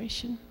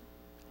situation.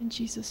 In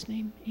Jesus'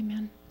 name,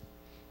 amen.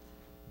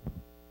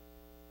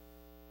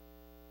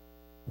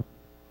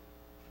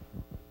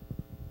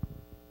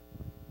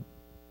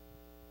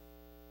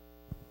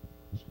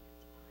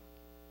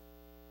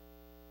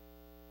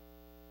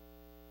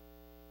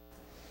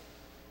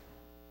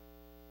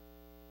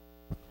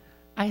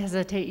 I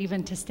hesitate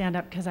even to stand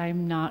up because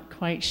I'm not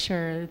quite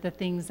sure the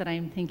things that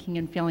I'm thinking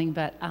and feeling,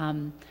 but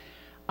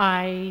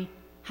I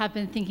have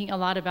been thinking a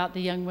lot about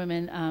the young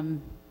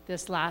women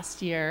this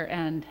last year,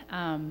 and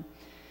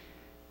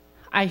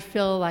I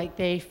feel like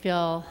they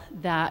feel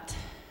that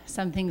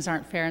some things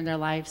aren't fair in their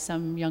life.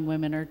 Some young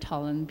women are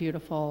tall and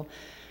beautiful,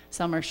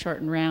 some are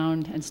short and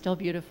round and still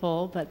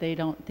beautiful, but they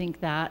don't think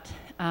that.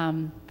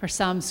 For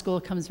some,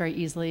 school comes very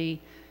easily,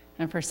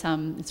 and for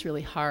some, it's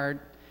really hard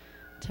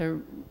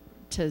to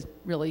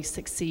really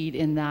succeed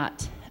in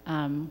that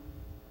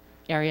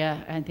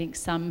area. I think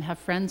some have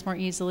friends more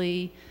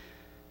easily.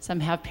 Some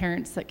have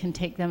parents that can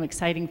take them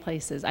exciting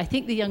places. I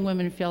think the young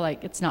women feel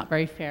like it's not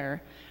very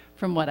fair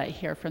from what I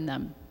hear from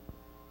them.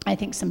 I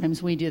think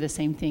sometimes we do the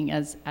same thing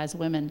as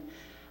women.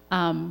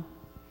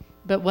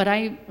 But what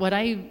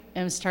I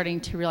am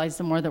starting to realize,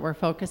 the more that we're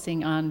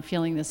focusing on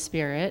feeling the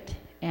Spirit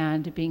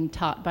and being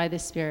taught by the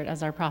Spirit,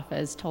 as our prophet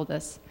has told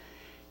us,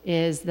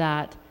 is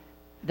that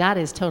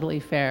is totally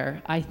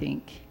fair, I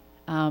think.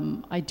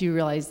 I do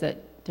realize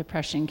that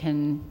depression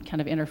can kind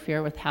of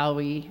interfere with how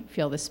we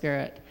feel the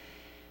Spirit.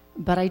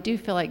 But I do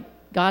feel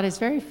like God is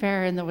very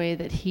fair in the way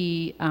that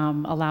he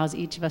allows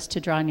each of us to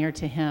draw near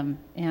to him.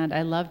 And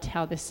I loved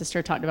how this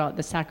sister talked about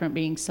the sacrament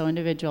being so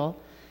individual.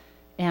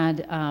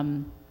 And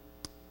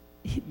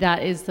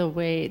that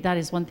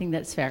is one thing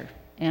that's fair.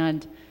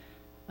 And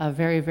a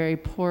very, very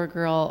poor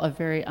girl, a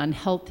very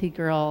unhealthy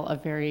girl,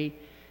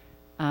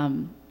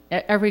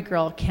 every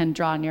girl can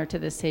draw near to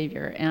the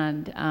Savior.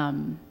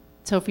 And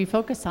so if we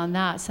focus on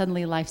that,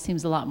 suddenly life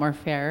seems a lot more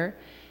fair.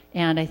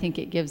 And I think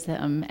it gives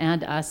them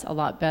and us a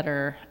lot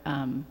better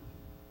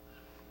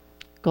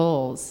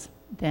goals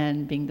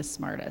than being the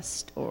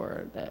smartest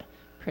or the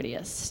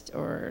prettiest,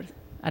 or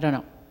I don't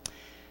know.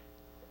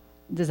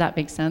 Does that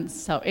make sense?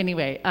 So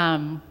anyway,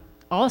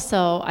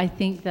 also I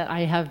think that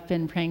I have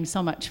been praying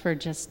so much for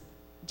just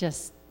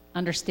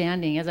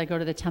understanding as I go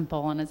to the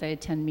temple and as I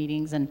attend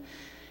meetings, and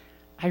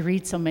I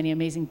read so many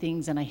amazing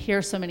things and I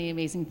hear so many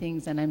amazing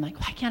things, and I'm like,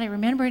 why can't I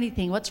remember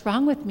anything? What's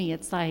wrong with me?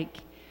 It's like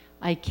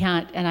I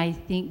can't. And I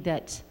think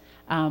that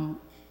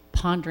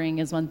pondering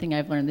is one thing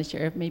I've learned this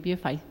year. Maybe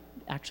if I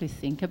actually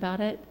think about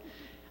it,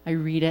 I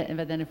read it,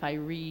 but then if I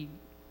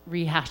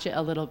rehash it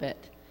a little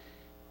bit,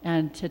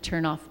 and to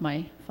turn off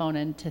my phone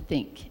and to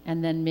think,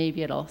 and then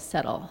maybe it'll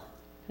settle,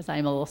 because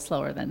I'm a little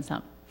slower than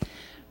some.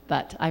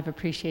 But I've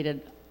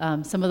appreciated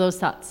some of those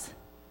thoughts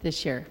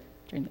this year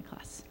during the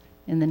class.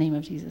 In the name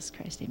of Jesus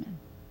Christ, amen.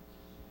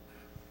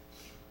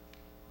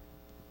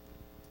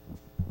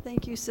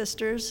 Thank you,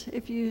 sisters.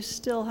 If you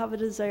still have a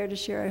desire to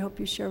share, I hope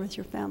you share with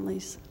your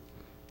families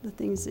the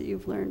things that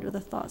you've learned or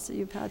the thoughts that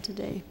you've had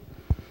today.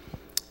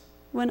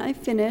 When I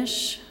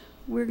finish,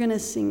 we're going to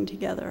sing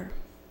together.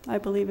 I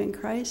believe in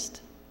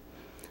Christ.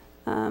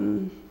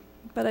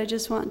 But I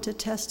just want to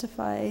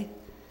testify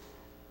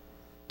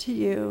to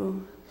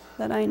you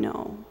that I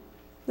know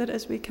that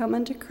as we come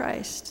into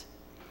Christ,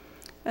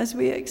 as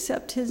we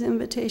accept his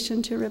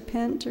invitation to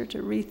repent or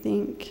to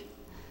rethink,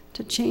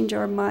 to change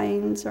our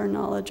minds, our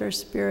knowledge, our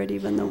spirit,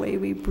 even the way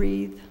we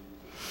breathe,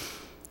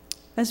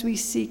 as we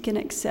seek and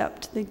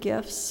accept the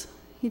gifts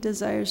he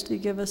desires to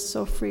give us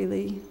so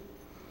freely,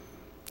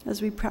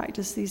 as we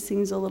practice these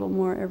things a little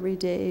more every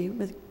day,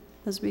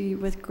 as we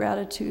with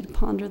gratitude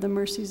ponder the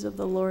mercies of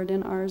the Lord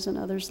in ours and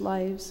others'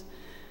 lives,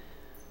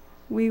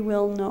 we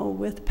will know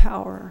with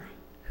power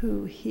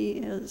who he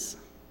is,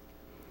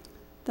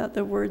 that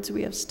the words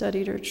we have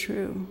studied are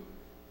true.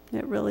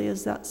 It really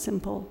is that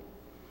simple.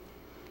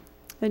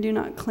 I do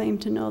not claim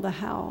to know the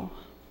how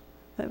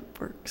it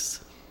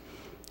works,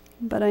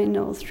 but I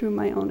know through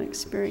my own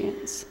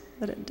experience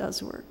that it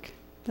does work,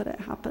 that it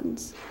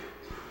happens.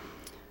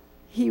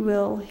 He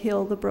will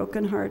heal the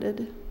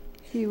brokenhearted.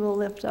 He will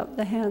lift up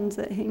the hands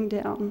that hang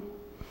down.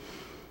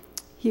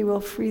 He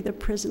will free the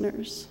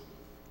prisoners.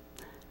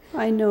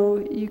 I know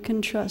you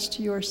can trust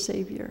your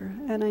Savior,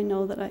 and I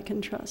know that I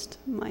can trust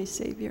my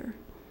Savior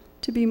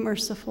to be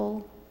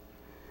merciful,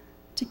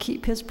 to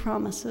keep his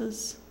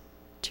promises,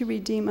 to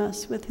redeem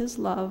us with his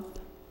love,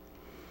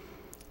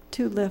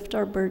 to lift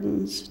our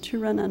burdens, to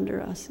run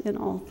under us in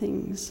all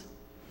things.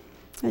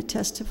 I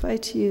testify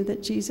to you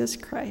that Jesus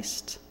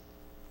Christ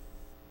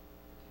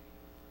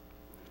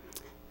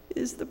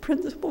is the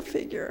principal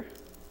figure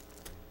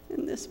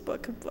in this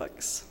book of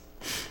books.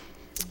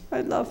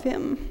 I love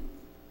him,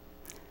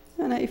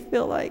 and I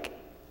feel like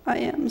I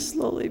am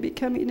slowly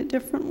becoming a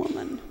different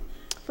woman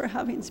for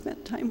having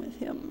spent time with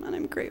him, and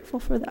I'm grateful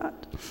for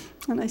that.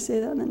 And I say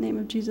that in the name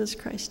of Jesus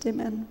Christ,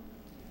 amen.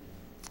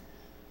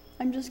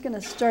 I'm just going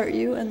to start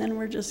you, and then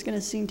we're just going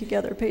to sing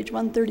together. Page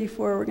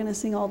 134, we're going to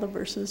sing all the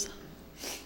verses.